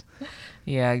Plus.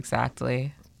 Yeah,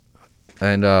 exactly.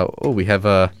 And we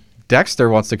have Dexter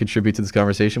wants to contribute to this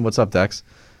conversation. What's up, Dex?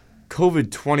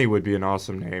 COVID-20 would be an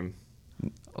awesome name.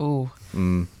 Ooh.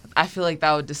 I feel like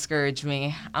that would discourage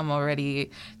me. I'm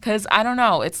already, because I don't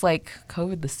know. It's like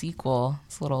COVID the sequel.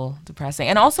 It's a little depressing.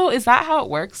 And also, is that how it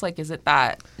works? Like, is it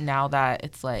that now that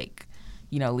it's like,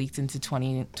 leaked into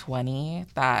 2020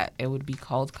 that it would be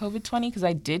called COVID-20? Because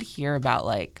I did hear about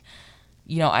like,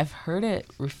 I've heard it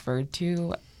referred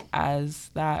to as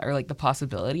that, or like the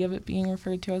possibility of it being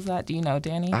referred to as that. Do you know,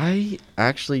 Danny? I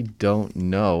actually don't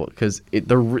know, because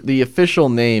the official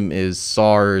name is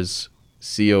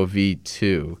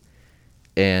SARS-CoV-2,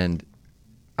 and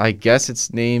I guess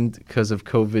it's named because of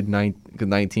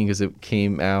COVID-19 because it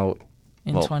came out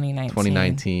in 2019.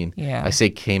 2019. Yeah. I say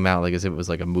came out like as if it was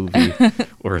like a movie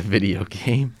or a video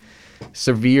game.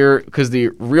 Severe, because the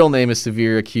real name is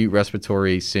Severe Acute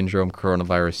Respiratory Syndrome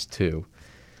Coronavirus 2.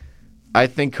 I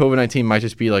think COVID-19 might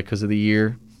just be like because of the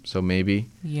year, so maybe.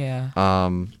 Yeah.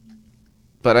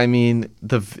 But I mean,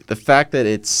 the fact that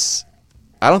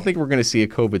I don't think we're going to see a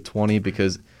COVID-20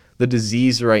 because the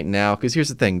disease right now, because here's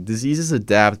the thing, diseases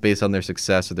adapt based on their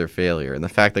success or their failure. And the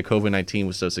fact that COVID-19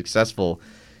 was so successful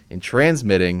in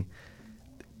transmitting,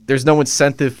 there's no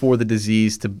incentive for the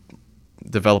disease to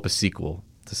develop a sequel,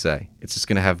 to say. It's just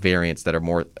going to have variants that are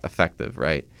more effective,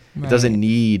 right? It doesn't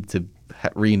need to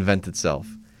reinvent itself.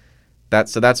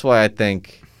 So that's why I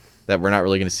think that we're not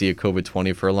really going to see a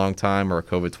COVID-20 for a long time, or a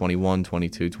COVID-21,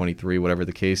 22, 23, whatever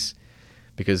the case,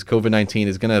 because COVID-19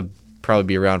 is going to probably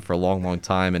be around for a long, long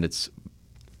time in its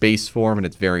base form and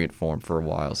its variant form for a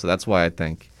while. So that's why I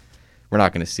think we're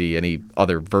not going to see any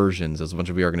other versions as much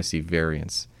as we are going to see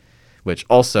variants, which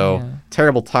also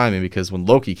terrible timing, because when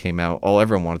Loki came out, all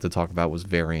everyone wanted to talk about was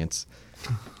variants.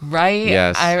 Right?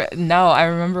 Yes. I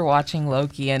remember watching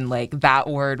Loki, and like that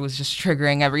word was just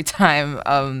triggering every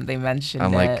time they mentioned it.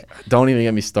 I'm like, don't even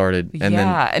get me started. And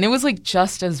and it was like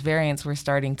just as variants were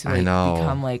starting to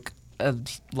become like a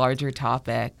larger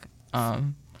topic.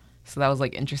 So that was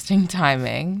like interesting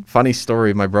timing. Funny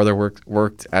story, my brother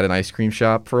worked at an ice cream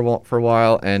shop for a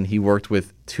while, and he worked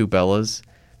with two Bellas,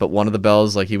 but one of the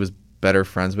Bellas like he was better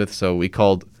friends with, so we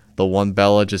called the one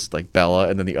Bella just like Bella,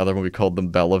 and then the other one we called them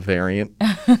Bella variant.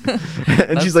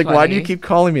 And she's like, funny. why do you keep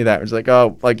calling me that? And she's like,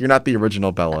 oh, like you're not the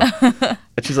original Bella.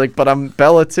 And she's like, but I'm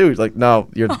Bella too. She's like, no,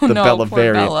 you're the Bella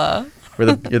variant. Bella.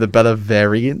 You're the Bella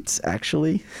variant,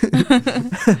 actually.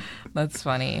 That's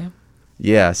funny.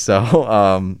 Yeah,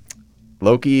 so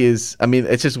Loki is, I mean,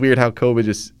 it's just weird how COVID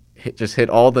just hit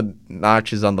all the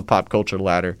notches on the pop culture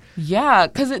ladder. Yeah,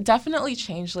 because it definitely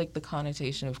changed like the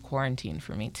connotation of quarantine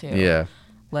for me too. Yeah.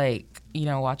 Like,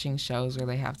 watching shows where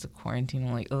they have to quarantine,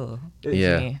 I'm like, ugh.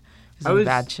 Yeah. There's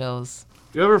bad chills.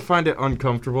 You ever find it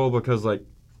uncomfortable because, like,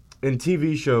 in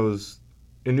TV shows,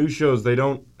 in new shows, they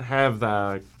don't have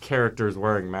the characters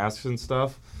wearing masks and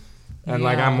stuff. And,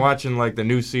 like, I'm watching, like, the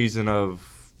new season of,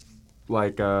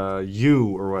 like,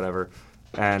 You or whatever,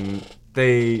 and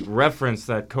they reference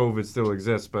that COVID still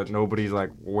exists, but nobody's,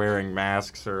 like, wearing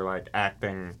masks or, like,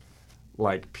 acting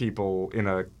like people in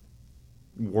a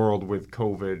world with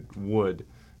COVID would.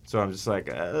 So I'm just like,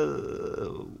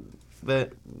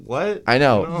 but what? I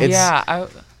know.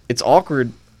 It's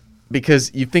awkward because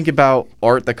you think about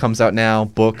art that comes out now,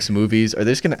 books, movies, are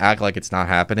they just going to act like it's not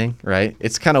happening, right?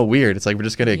 It's kind of weird. It's like we're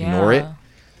just going to ignore it.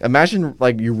 Imagine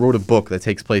like you wrote a book that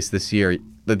takes place this year.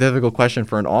 The difficult question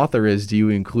for an author is, do you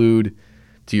include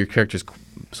to your characters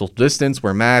social distance,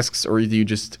 wear masks, or do you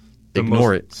just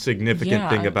ignore it? The most significant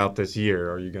thing about this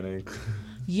year, are you going to include?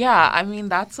 Yeah, I mean,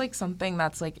 that's like something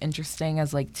that's like interesting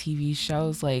as like TV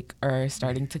shows like are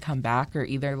starting to come back, or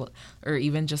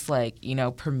even just like,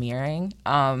 premiering,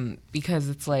 because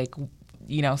it's like,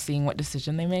 seeing what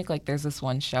decision they make. Like there's this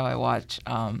one show I watch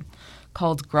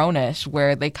called Grownish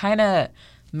where they kind of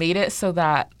made it so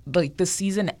that like the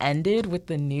season ended with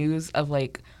the news of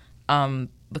like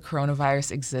the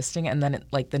coronavirus existing, and then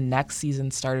the next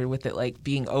season started with it like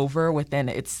being over within,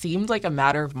 it seemed like a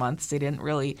matter of months. They didn't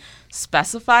really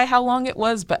specify how long it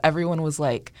was, but everyone was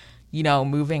like,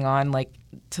 moving on like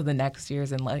to the next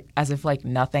years and like as if like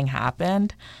nothing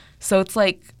happened. So it's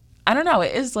like, I don't know,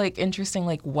 it is like interesting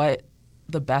like what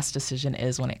the best decision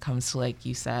is when it comes to, like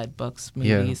you said, books,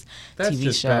 movies, That's TV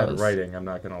just shows. bad writing, I'm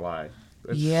not gonna lie.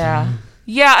 Yeah,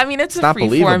 I mean, it's a not freeform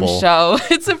believable. show.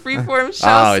 It's a freeform show.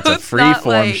 Oh, it's so a it's not freeform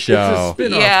like, show. It's a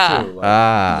spin-off Yeah.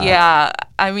 too. Yeah,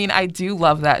 I mean, I do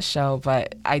love that show,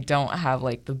 but I don't have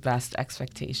like the best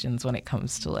expectations when it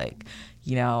comes to like,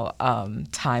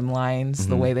 timelines,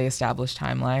 the way they establish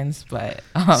timelines. But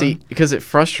See, because it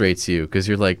frustrates you because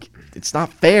you're like, it's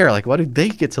not fair. Like, why do they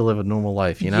get to live a normal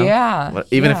life? Yeah,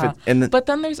 Even yeah. if it But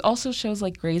then there's also shows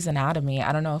like Grey's Anatomy.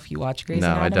 I don't know if you watch Grey's no,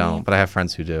 Anatomy. I don't. But I have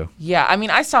friends who do. Yeah, I mean,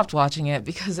 I stopped watching it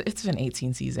because it's been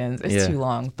 18 seasons. It's too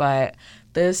long. But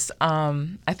this,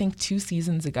 I think 2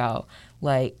 seasons ago,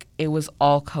 like, it was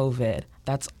all COVID.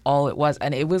 That's all it was.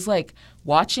 And it was like,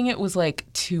 watching it was like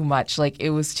too much. Like, it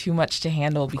was too much to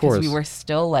handle because we were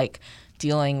still like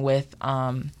dealing with,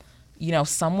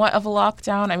 somewhat of a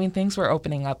lockdown. I mean, things were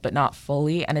opening up, but not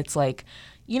fully. And it's like,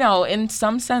 in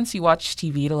some sense, you watch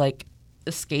TV to like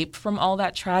escape from all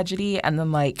that tragedy, and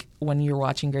then like when you're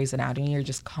watching Grey's Anatomy, you're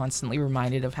just constantly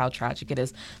reminded of how tragic it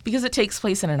is because it takes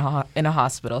place in a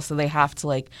hospital, so they have to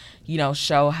like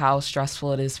show how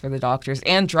stressful it is for the doctors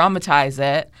and dramatize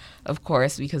it, of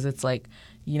course, because it's like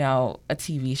a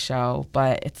TV show.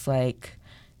 But it's like,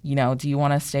 do you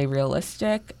want to stay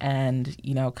realistic and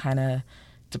kind of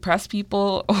depress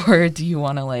people, or do you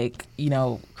want to like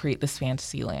create this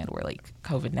fantasy land where like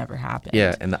COVID never happened?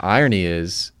 Yeah, and the irony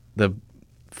is the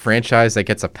franchise that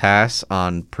gets a pass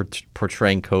on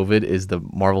portraying COVID is the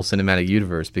Marvel Cinematic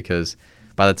Universe, because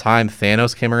by the time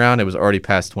Thanos came around, it was already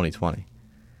past 2020.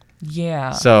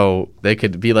 Yeah. So they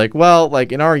could be like, well,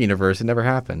 like in our universe, it never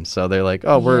happened. So they're like,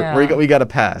 oh, we got a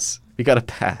pass. We got a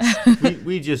pass.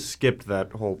 we just skipped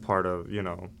that whole part of,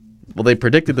 Well, they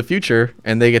predicted the future,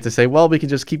 and they get to say, well, we can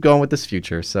just keep going with this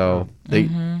future. So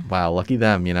wow, lucky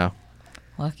them,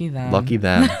 Lucky them. Lucky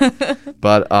them.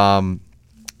 But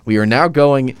we are now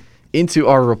going into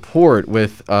our report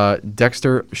with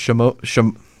Dexter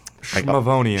Schmavonian.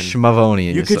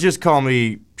 Schmavonian. You could just call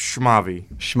me Schmavi.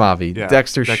 Schmavi. Yeah,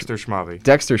 Dexter Schmavi.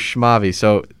 Dexter Schmavi.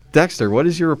 So, Dexter, what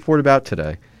is your report about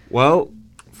today? Well,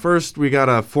 first we got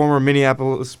a former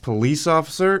Minneapolis police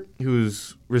officer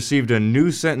who's received a new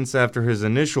sentence after his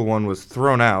initial one was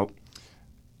thrown out.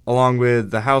 Along with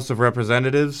the House of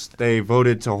Representatives, they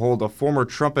voted to hold a former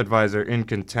Trump advisor in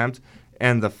contempt,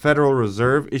 and the Federal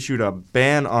Reserve issued a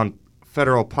ban on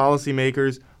federal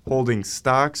policymakers holding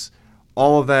stocks.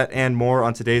 All of that and more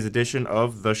on today's edition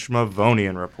of the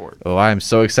Schmavonian Report. Oh, I am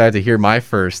so excited to hear my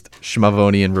first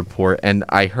Schmavonian report. And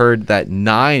I heard that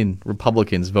 9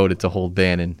 Republicans voted to hold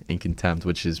Bannon in contempt,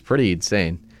 which is pretty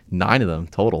insane. 9 of them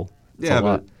total. That's a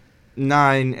lot. But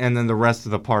 9 and then the rest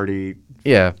of the party.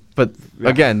 Yeah, but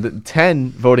again, the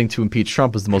 10 voting to impeach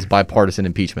Trump was the most bipartisan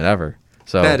impeachment ever.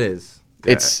 So That is.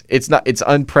 it's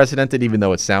unprecedented, even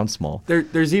though it sounds small.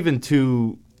 There's even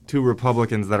two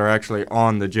Republicans that are actually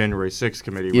on the January 6th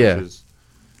committee, which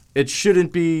it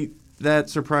shouldn't be that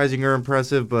surprising or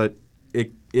impressive, but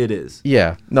it is.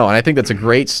 Yeah, no, and I think that's a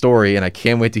great story, and I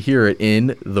can't wait to hear it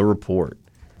in the report.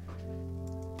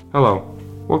 Hello,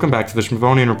 welcome back to the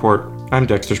Schmavonian Report. I'm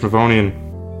Dexter Schmavonian.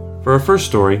 For our first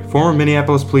story, former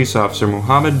Minneapolis police officer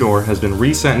Muhammad Noor has been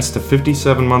resentenced to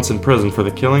 57 months in prison for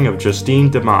the killing of Justine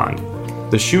Demond.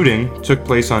 The shooting took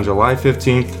place on July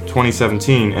 15,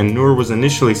 2017, and Noor was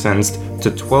initially sentenced to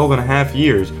 12 and a half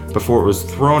years before it was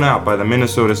thrown out by the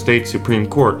Minnesota State Supreme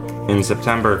Court in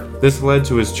September. This led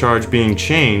to his charge being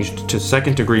changed to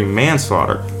second-degree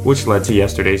manslaughter, which led to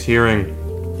yesterday's hearing.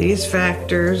 These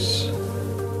factors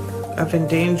of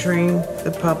endangering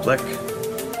the public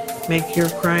make your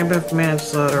crime of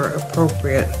manslaughter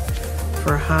appropriate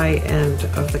for high end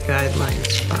of the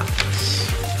guidelines box.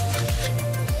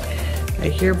 I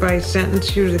hereby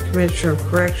sentence you to the Commissioner of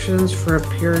Corrections for a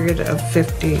period of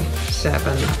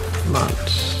 57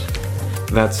 months.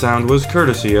 That sound was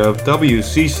courtesy of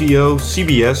WCCO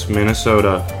CBS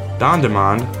Minnesota. Don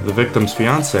Demond, the victim's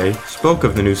fiancé, spoke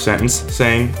of the new sentence,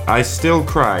 saying, "I still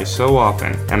cry so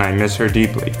often, and I miss her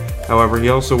deeply." However, he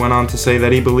also went on to say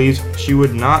that he believes she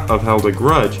would not have held a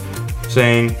grudge,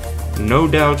 saying, "No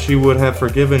doubt she would have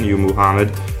forgiven you, Muhammad,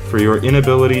 for your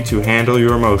inability to handle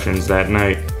your emotions that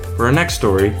night." For our next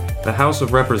story, The House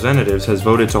of Representatives has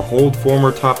voted to hold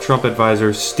former top Trump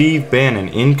advisor Steve Bannon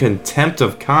in contempt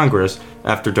of Congress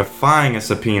after defying a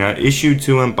subpoena issued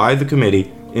to him by the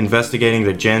committee investigating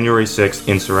the January 6th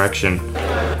insurrection.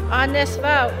 On this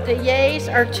vote, the yeas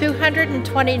are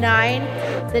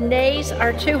 229, the nays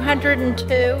are 202.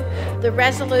 The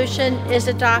resolution is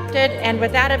adopted, and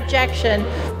without objection,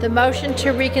 the motion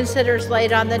to reconsider is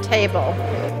laid on the table.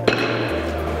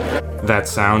 That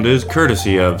sound is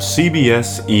courtesy of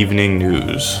CBS Evening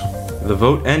News. The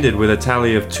vote ended with a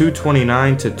tally of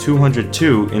 229 to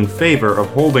 202 in favor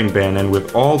of holding Bannon,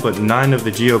 with all but 9 of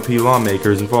the GOP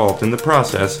lawmakers involved in the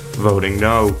process voting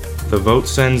no. The vote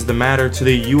sends the matter to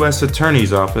the U.S.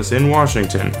 Attorney's Office in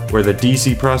Washington, where the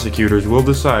D.C. prosecutors will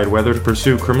decide whether to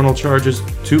pursue criminal charges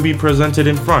to be presented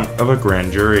in front of a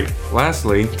grand jury.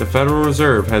 Lastly, the Federal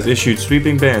Reserve has issued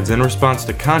sweeping bans in response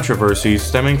to controversies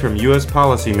stemming from U.S.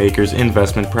 policymakers'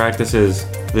 investment practices.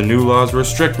 The new laws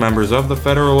restrict members of the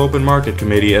Federal Open Market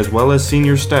Committee as well as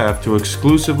senior staff to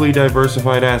exclusively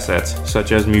diversified assets,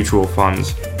 such as mutual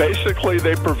funds. Basically,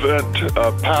 they prevent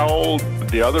Powell,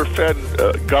 the other Fed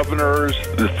governors,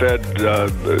 the Fed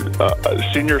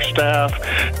senior staff,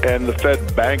 and the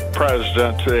Fed bank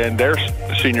president and their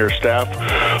senior staff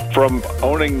from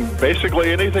owning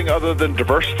basically anything other than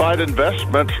diversified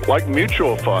investments like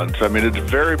mutual funds. I mean, it's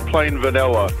very plain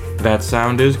vanilla. That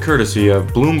sound is courtesy of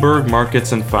Bloomberg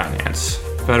Markets and Finance.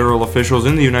 Federal officials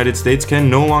in the United States can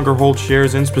no longer hold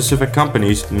shares in specific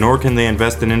companies, nor can they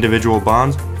invest in individual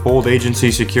bonds, hold agency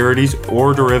securities,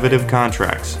 or derivative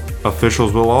contracts.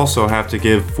 Officials will also have to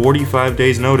give 45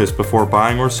 days notice before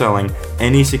buying or selling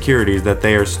any securities that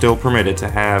they are still permitted to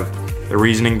have. The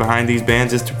reasoning behind these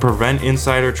bans is to prevent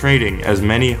insider trading, as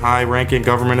many high-ranking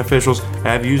government officials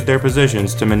have used their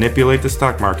positions to manipulate the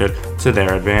stock market to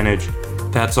their advantage.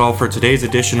 That's all for today's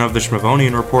edition of the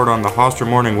Schmavonian Report on the Hofstra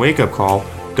Morning Wake Up Call.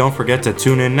 Don't forget to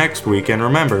tune in next week, and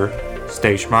remember,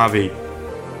 stay schmavy.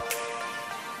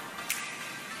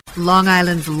 Long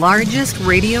Island's largest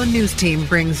radio news team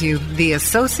brings you the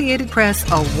Associated Press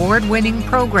award-winning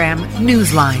program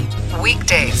Newsline.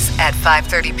 Weekdays at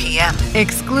 5:30 p.m.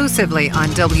 exclusively on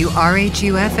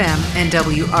WRHU-FM and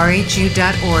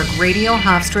WRHU.org Radio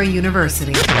Hofstra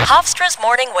University. Hofstra's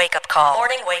Morning Wake Up Call.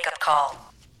 Morning Wake Up Call.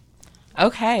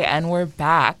 Okay, and we're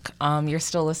back. You're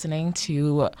still listening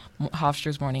to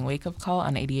Hofstra's Morning Wake Up Call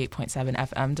on 88.7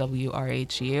 FM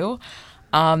WRHU.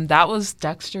 That was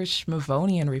Dexter's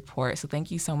Schmavonian report. So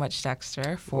thank you so much,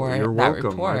 Dexter, for You're that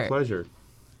welcome. report. My pleasure.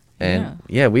 And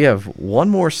yeah, we have one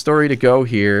more story to go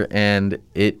here, and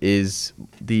it is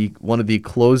one of the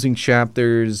closing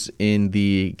chapters in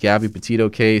the Gabby Petito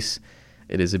case.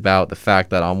 It is about the fact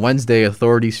that on Wednesday,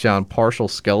 authorities found partial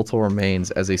skeletal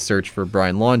remains as they searched for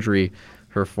Brian Laundrie,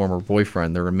 her former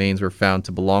boyfriend. The remains were found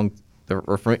to belong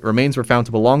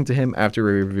to him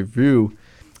after a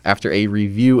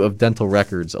review of dental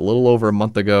records. A little over a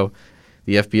month ago,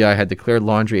 the FBI had declared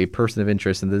Laundrie a person of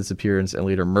interest in the disappearance and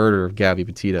later murder of Gabby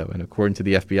Petito. And according to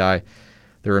the FBI,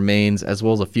 the remains, as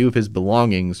well as a few of his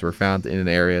belongings, were found in an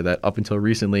area that up until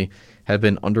recently had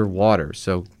been underwater.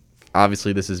 So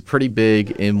obviously this is pretty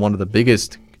big in one of the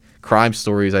biggest crime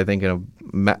stories, I think, in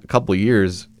a couple of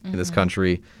years in this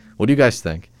country. What do you guys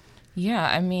think? Yeah,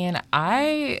 I mean,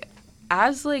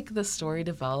 as like the story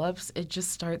develops, it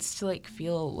just starts to like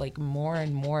feel like more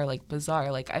and more like bizarre.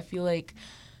 Like I feel like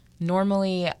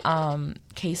normally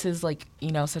cases like,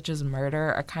 such as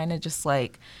murder are kind of just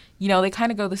like, they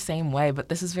kind of go the same way, but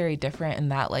this is very different in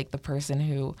that like the person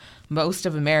who most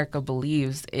of America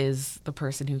believes is the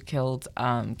person who killed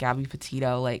Gabby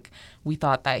Petito. Like we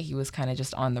thought that he was kind of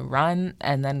just on the run,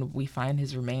 and then we find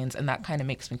his remains, and that kind of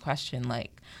makes me question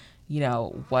like,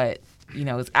 what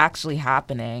is actually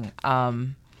happening. I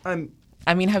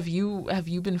mean, have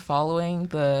you been following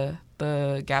the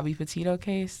Gabby Petito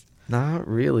case? Not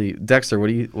really. Dexter, what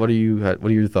are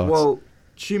your thoughts? Well,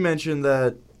 she mentioned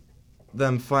that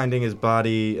them finding his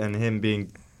body and him being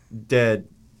dead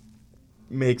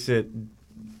makes it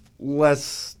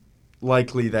less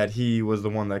likely that he was the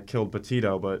one that killed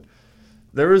Petito, but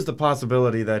there is the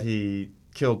possibility that he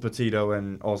killed Petito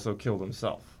and also killed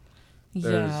himself.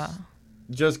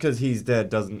 Just because he's dead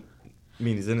doesn't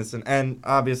mean he's innocent, and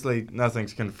obviously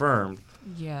nothing's confirmed.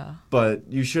 Yeah. But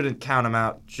you shouldn't count him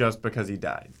out just because he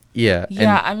died. Yeah.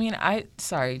 Yeah, I mean,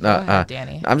 sorry, go ahead,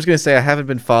 Danny. I'm just going to say I haven't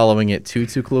been following it too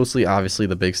closely. Obviously,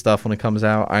 the big stuff when it comes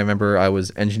out. I remember I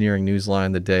was engineering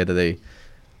Newsline the day that they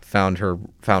found her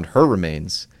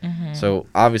remains. Mm-hmm. So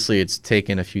obviously it's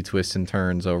taken a few twists and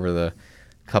turns over the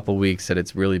couple weeks that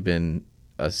it's really been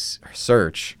a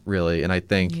search, really. And I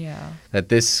think that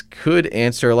this could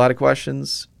answer a lot of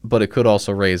questions, but it could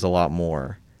also raise a lot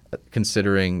more.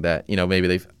 considering that,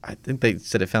 maybe I think they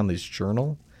said they found this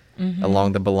journal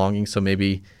along the belongings, so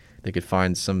maybe they could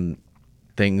find some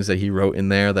things that he wrote in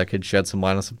there that could shed some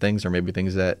light on some things, or maybe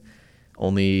things that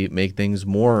only make things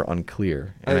more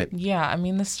unclear. I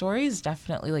mean, the story is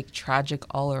definitely like tragic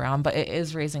all around, but it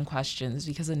is raising questions,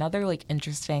 because another like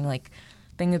interesting like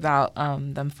thing about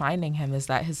them finding him is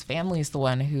that his family is the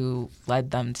one who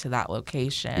led them to that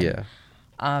location. Yeah.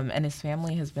 And his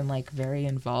family has been like very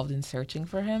involved in searching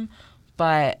for him.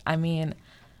 But I mean,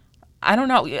 I don't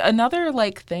know. Another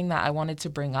like thing that I wanted to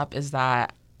bring up is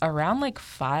that around like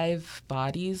 5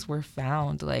 bodies were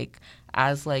found like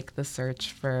as like the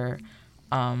search for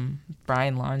Brian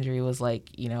Laundrie was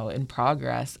like, in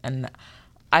progress. And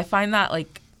I find that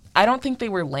like, I don't think they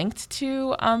were linked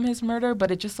to his murder, but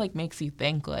it just like makes you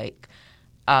think like,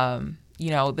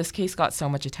 this case got so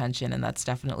much attention, and that's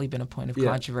definitely been a point of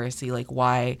controversy, like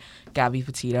why Gabby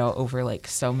Petito over like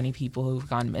so many people who've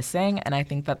gone missing. And I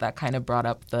think that kind of brought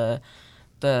up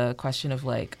the question of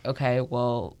like, okay,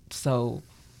 well, so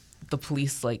the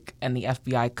police like and the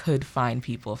FBI could find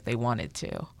people if they wanted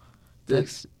to.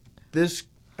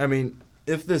 I mean,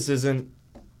 if this isn't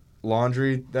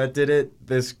Laundrie that did it,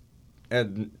 this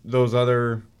and those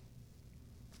other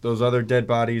dead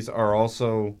bodies are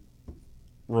also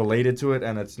related to it,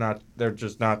 and they're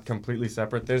just not completely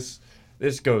separate. This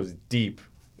goes deep.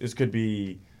 This could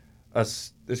be a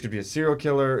serial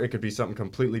killer. It could be something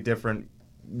completely different.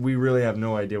 We really have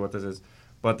no idea what this is,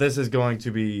 but this is going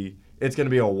to be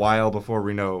a while before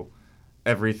we know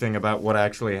everything about what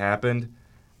actually happened,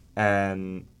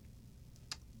 and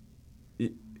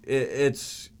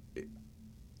it's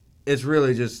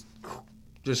really just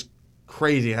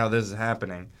crazy how this is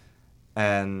happening,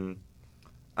 and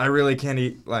I really can't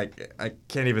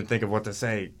even think of what to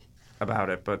say about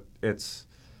it. But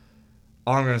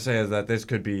all I'm gonna say is that this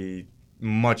could be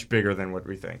much bigger than what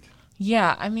we think.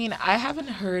 Yeah, I mean, I haven't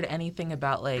heard anything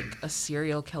about like a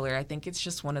serial killer. I think it's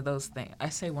just one of those things. I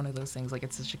say one of those things like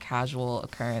it's such a casual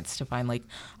occurrence to find like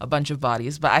a bunch of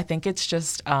bodies, but I think it's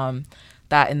just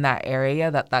that in that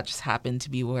area that just happened to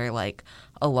be where like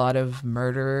a lot of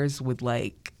murderers would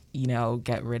like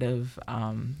get rid of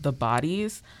the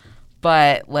bodies.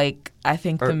 But like I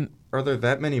think are there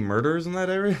that many murderers in that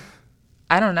area?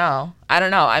 I don't know.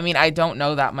 I mean, I don't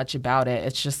know that much about it.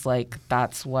 It's just like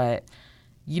that's what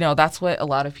a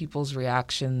lot of people's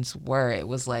reactions were. It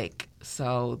was like,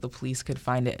 so the police could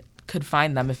find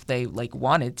them if they like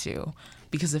wanted to,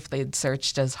 because if they'd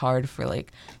searched as hard for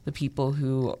like the people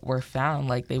who were found,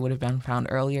 like they would have been found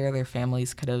earlier. Their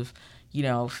families could have,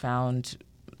 found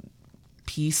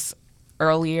peace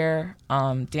earlier.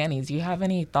 Danny, do you have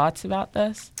any thoughts about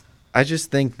this? I just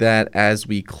think that as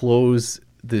we close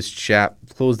this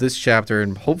chapter,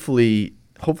 and hopefully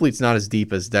it's not as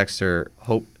deep as Dexter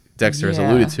has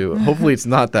alluded to. Hopefully it's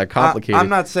not that complicated. I'm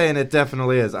not saying it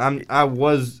definitely is. I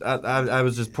was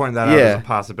just pointing that out as a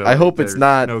possibility. I hope it's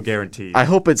not. No guarantees. I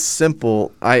hope it's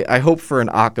simple. I hope for an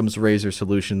Occam's razor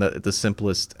solution that the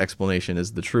simplest explanation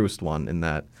is the truest one, in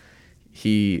that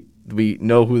we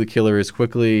know who the killer is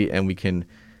quickly, and we can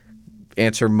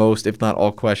answer most, if not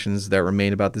all, questions that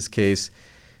remain about this case.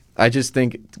 I just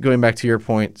think, going back to your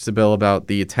point, Sybil, about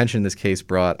the attention this case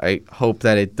brought, I hope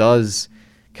that it does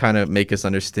kind of make us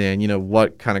understand,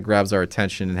 what kind of grabs our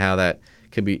attention and how that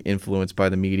can be influenced by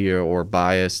the media or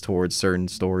bias towards certain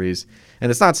stories.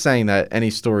 And it's not saying that any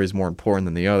story is more important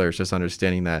than the other. It's just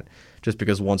understanding that just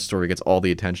because one story gets all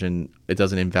the attention, it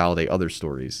doesn't invalidate other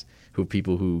stories,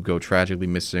 people who go tragically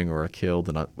missing or are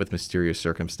killed with mysterious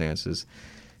circumstances.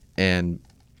 And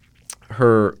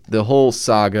the whole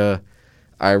saga,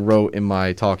 I wrote in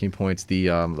my talking points,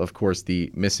 of course,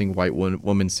 the missing white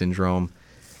woman syndrome.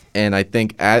 And I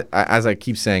think, as I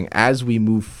keep saying, as we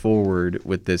move forward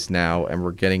with this now, and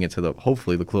we're getting into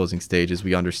hopefully the closing stages,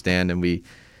 we understand, and we,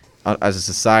 as a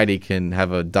society, can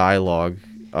have a dialogue,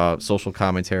 social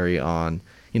commentary on,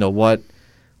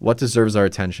 what deserves our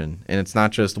attention. And it's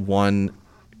not just one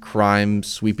crime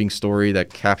sweeping story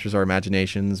that captures our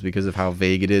imaginations because of how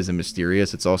vague it is and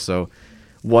mysterious. It's also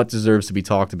what deserves to be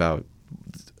talked about.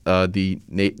 The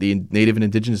Native and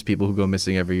Indigenous people who go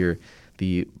missing every year,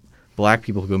 the Black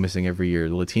people who go missing every year,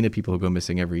 the Latina people who go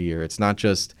missing every year. It's not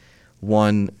just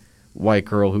one white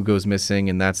girl who goes missing,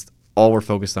 and that's all we're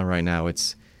focused on right now.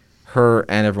 It's her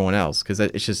and everyone else, because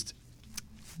it's just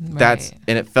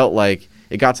and it felt like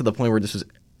it got to the point where this was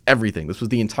everything. This was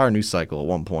the entire news cycle at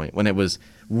one point, when it was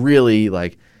really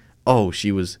like, oh,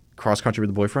 she was cross country with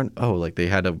the boyfriend. Oh, like they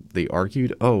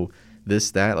argued. Oh, this,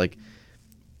 that, like.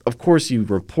 Of course you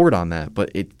report on that, but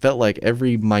it felt like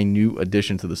every minute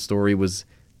addition to the story was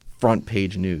front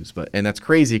page news. And that's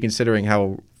crazy considering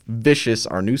how vicious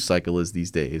our news cycle is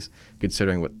these days,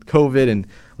 considering what COVID and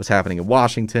what's happening in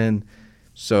Washington.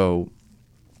 So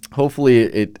hopefully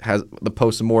it has the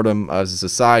postmortem as a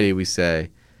society. We say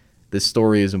this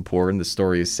story is important, this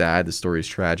story is sad, this story is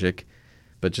tragic.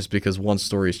 But just because one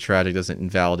story is tragic doesn't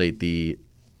invalidate the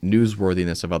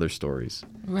newsworthiness of other stories.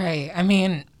 Right. I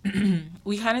mean,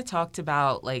 we kind of talked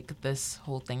about like this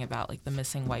whole thing about like the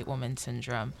missing white woman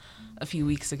syndrome a few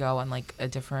weeks ago on like a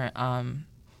different Friday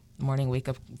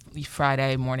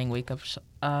morning wake up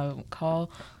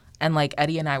call. And like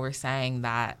Eddie and I were saying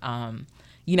that,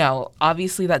 you know,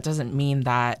 obviously that doesn't mean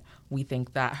that we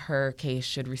think that her case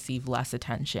should receive less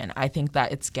attention. I think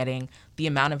that it's getting the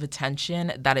amount of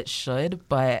attention that it should,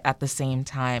 but at the same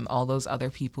time, all those other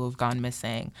people who've gone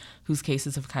missing, whose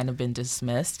cases have kind of been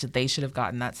dismissed, they should have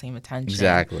gotten that same attention.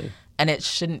 Exactly. And it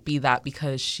shouldn't be that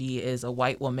because she is a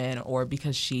white woman or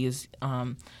because she is,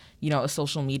 you know, a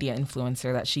social media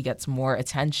influencer that she gets more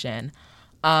attention.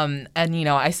 And, you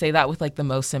know, I say that with like the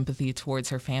most sympathy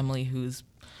towards her family who's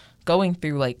going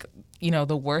through like, you know,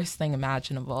 the worst thing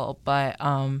imaginable. But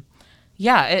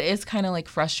yeah, it's kind of like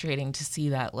frustrating to see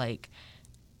that like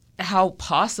how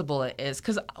possible it is.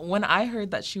 Because when I heard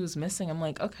that she was missing, I'm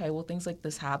like, okay, well, things like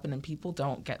this happen and people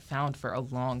don't get found for a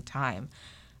long time.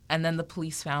 And then the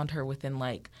police found her within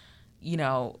like, you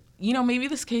know, maybe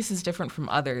this case is different from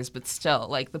others, but still,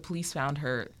 like the police found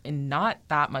her in not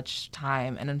that much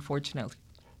time. And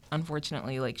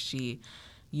unfortunately, like she,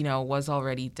 you know, was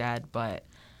already dead. But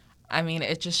I mean,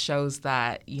 it just shows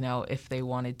that, you know, if they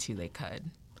wanted to, they could.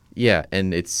 Yeah,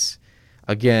 and it's,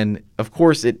 again, of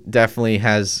course, it definitely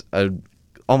has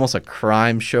almost a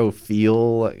crime show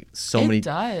feel. It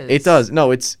does. It does.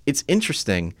 No, it's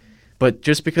interesting, but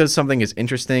just because something is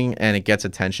interesting and it gets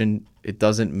attention, it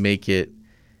doesn't make it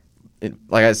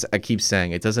like I keep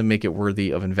saying, it doesn't make it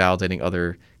worthy of invalidating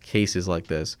other cases like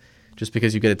this. Just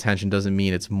because you get attention doesn't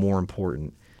mean it's more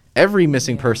important. Every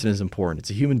missing person is important. It's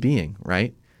a human being,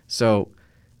 right? So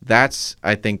that's,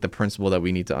 I think, the principle that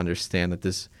we need to understand, that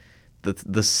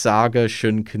the saga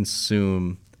shouldn't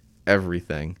consume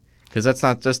everything, because that's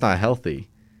not healthy.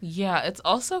 Yeah, it's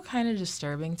also kind of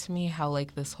disturbing to me how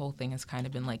like this whole thing has kind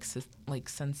of been like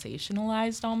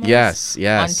sensationalized almost. Yes.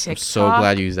 On TikTok. I'm so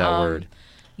glad you used that word.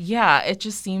 Yeah, it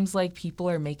just seems like people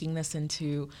are making this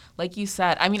into, like you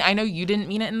said, I mean, I know you didn't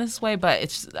mean it in this way, but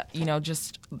it's, you know,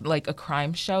 just like a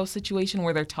crime show situation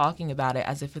where they're talking about it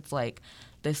as if it's like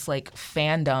this like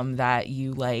fandom that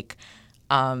you like,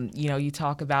 you know, you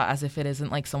talk about as if it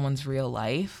isn't like someone's real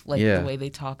life, like the way they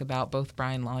talk about both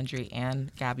Brian Laundrie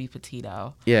and Gabby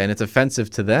Petito. Yeah, and it's offensive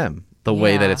to them, the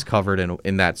way that it's covered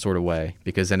in that sort of way,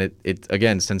 because then it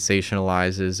again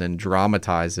sensationalizes and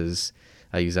dramatizes.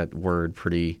 I use that word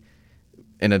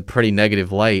in a pretty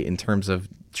negative light in terms of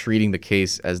treating the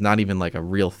case as not even like a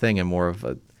real thing and more of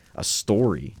a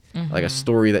story, like a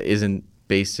story that isn't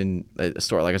based in a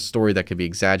story, like a story that could be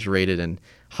exaggerated and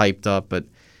hyped up, but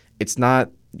it's not.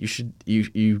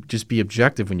 You just be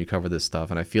objective when you cover this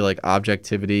stuff, and I feel like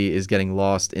objectivity is getting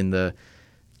lost in the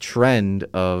trend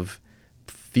of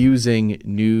fusing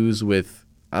news with,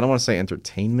 I don't want to say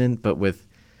entertainment, but with,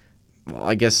 well,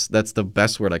 I guess that's the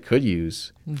best word I could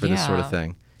use for this sort of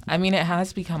thing. I mean, it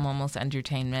has become almost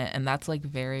entertainment, and that's like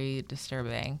very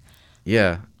disturbing.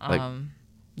 Yeah.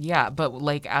 Yeah, but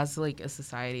like as like a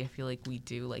society, I feel like we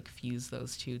do like fuse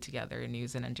those two together,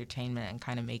 news and entertainment, and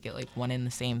kind of make it like one and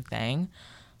the same thing.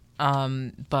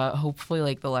 But hopefully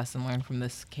like the lesson learned from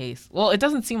this case, well, it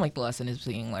doesn't seem like the lesson is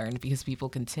being learned because people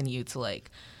continue to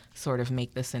like sort of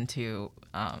make this into,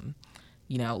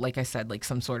 you know, like I said, like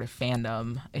some sort of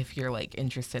fandom if you're like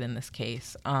interested in this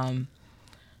case.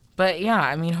 But yeah,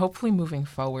 I mean, hopefully moving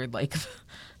forward, like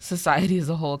society as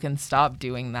a whole can stop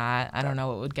doing that. I don't know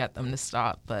what would get them to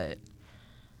stop, but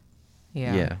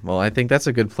yeah. Yeah, well, I think that's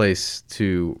a good place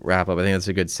to wrap up. I think that's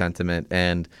a good sentiment.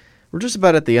 And we're just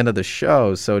about at the end of the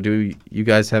show. So do you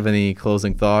guys have any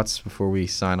closing thoughts before we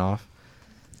sign off?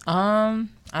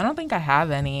 I don't think I have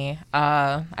any.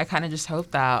 I kind of just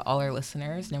hope that all our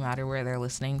listeners, no matter where they're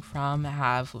listening from,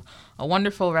 have a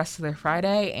wonderful rest of their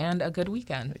Friday and a good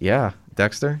weekend. Yeah.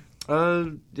 Dexter?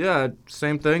 Yeah,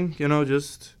 same thing. You know,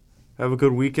 just have a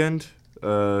good weekend.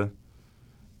 You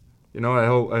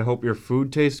know, I hope your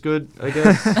food tastes good, I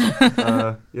guess.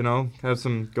 You know, go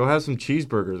have some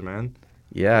cheeseburgers, man.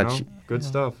 Yeah. You know, good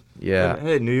stuff. Yeah.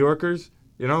 Hey, New Yorkers,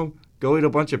 you know, go eat a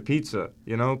bunch of pizza.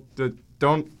 You know,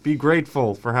 don't be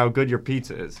grateful for how good your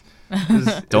pizza is.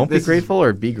 Don't be grateful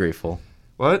or be grateful?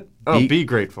 What? Oh, be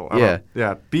grateful.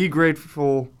 Yeah. Be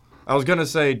grateful. I was going to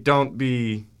say don't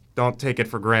take it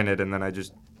for granted, and then I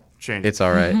just change. It's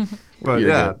all right. But You're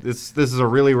yeah, good. this is a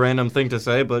really random thing to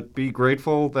say, but be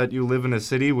grateful that you live in a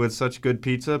city with such good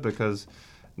pizza because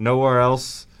nowhere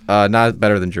else. Not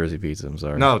better than Jersey pizza. I'm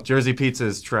sorry. No, Jersey pizza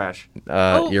is trash.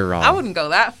 You're wrong. I wouldn't go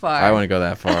that far. I wouldn't go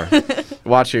that far.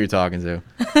 Watch who you're talking to.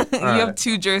 You have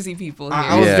two Jersey people here.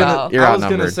 I was Yeah. gonna, You're I was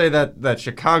gonna outnumbered. say that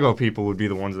Chicago people would be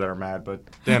the ones that are mad, but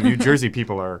damn, you Jersey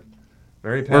people are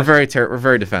very passionate. We're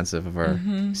very defensive of our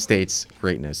state's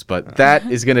greatness. But that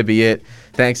is going to be it.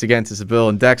 Thanks again to Sibyl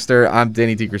and Dexter. I'm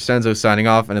Danny DiCrescenzo signing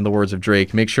off. And in the words of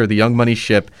Drake, make sure the Young Money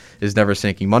ship is never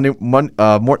sinking. Monday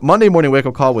morning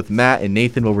wake-up call with Matt and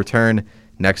Nathan will return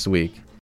next week.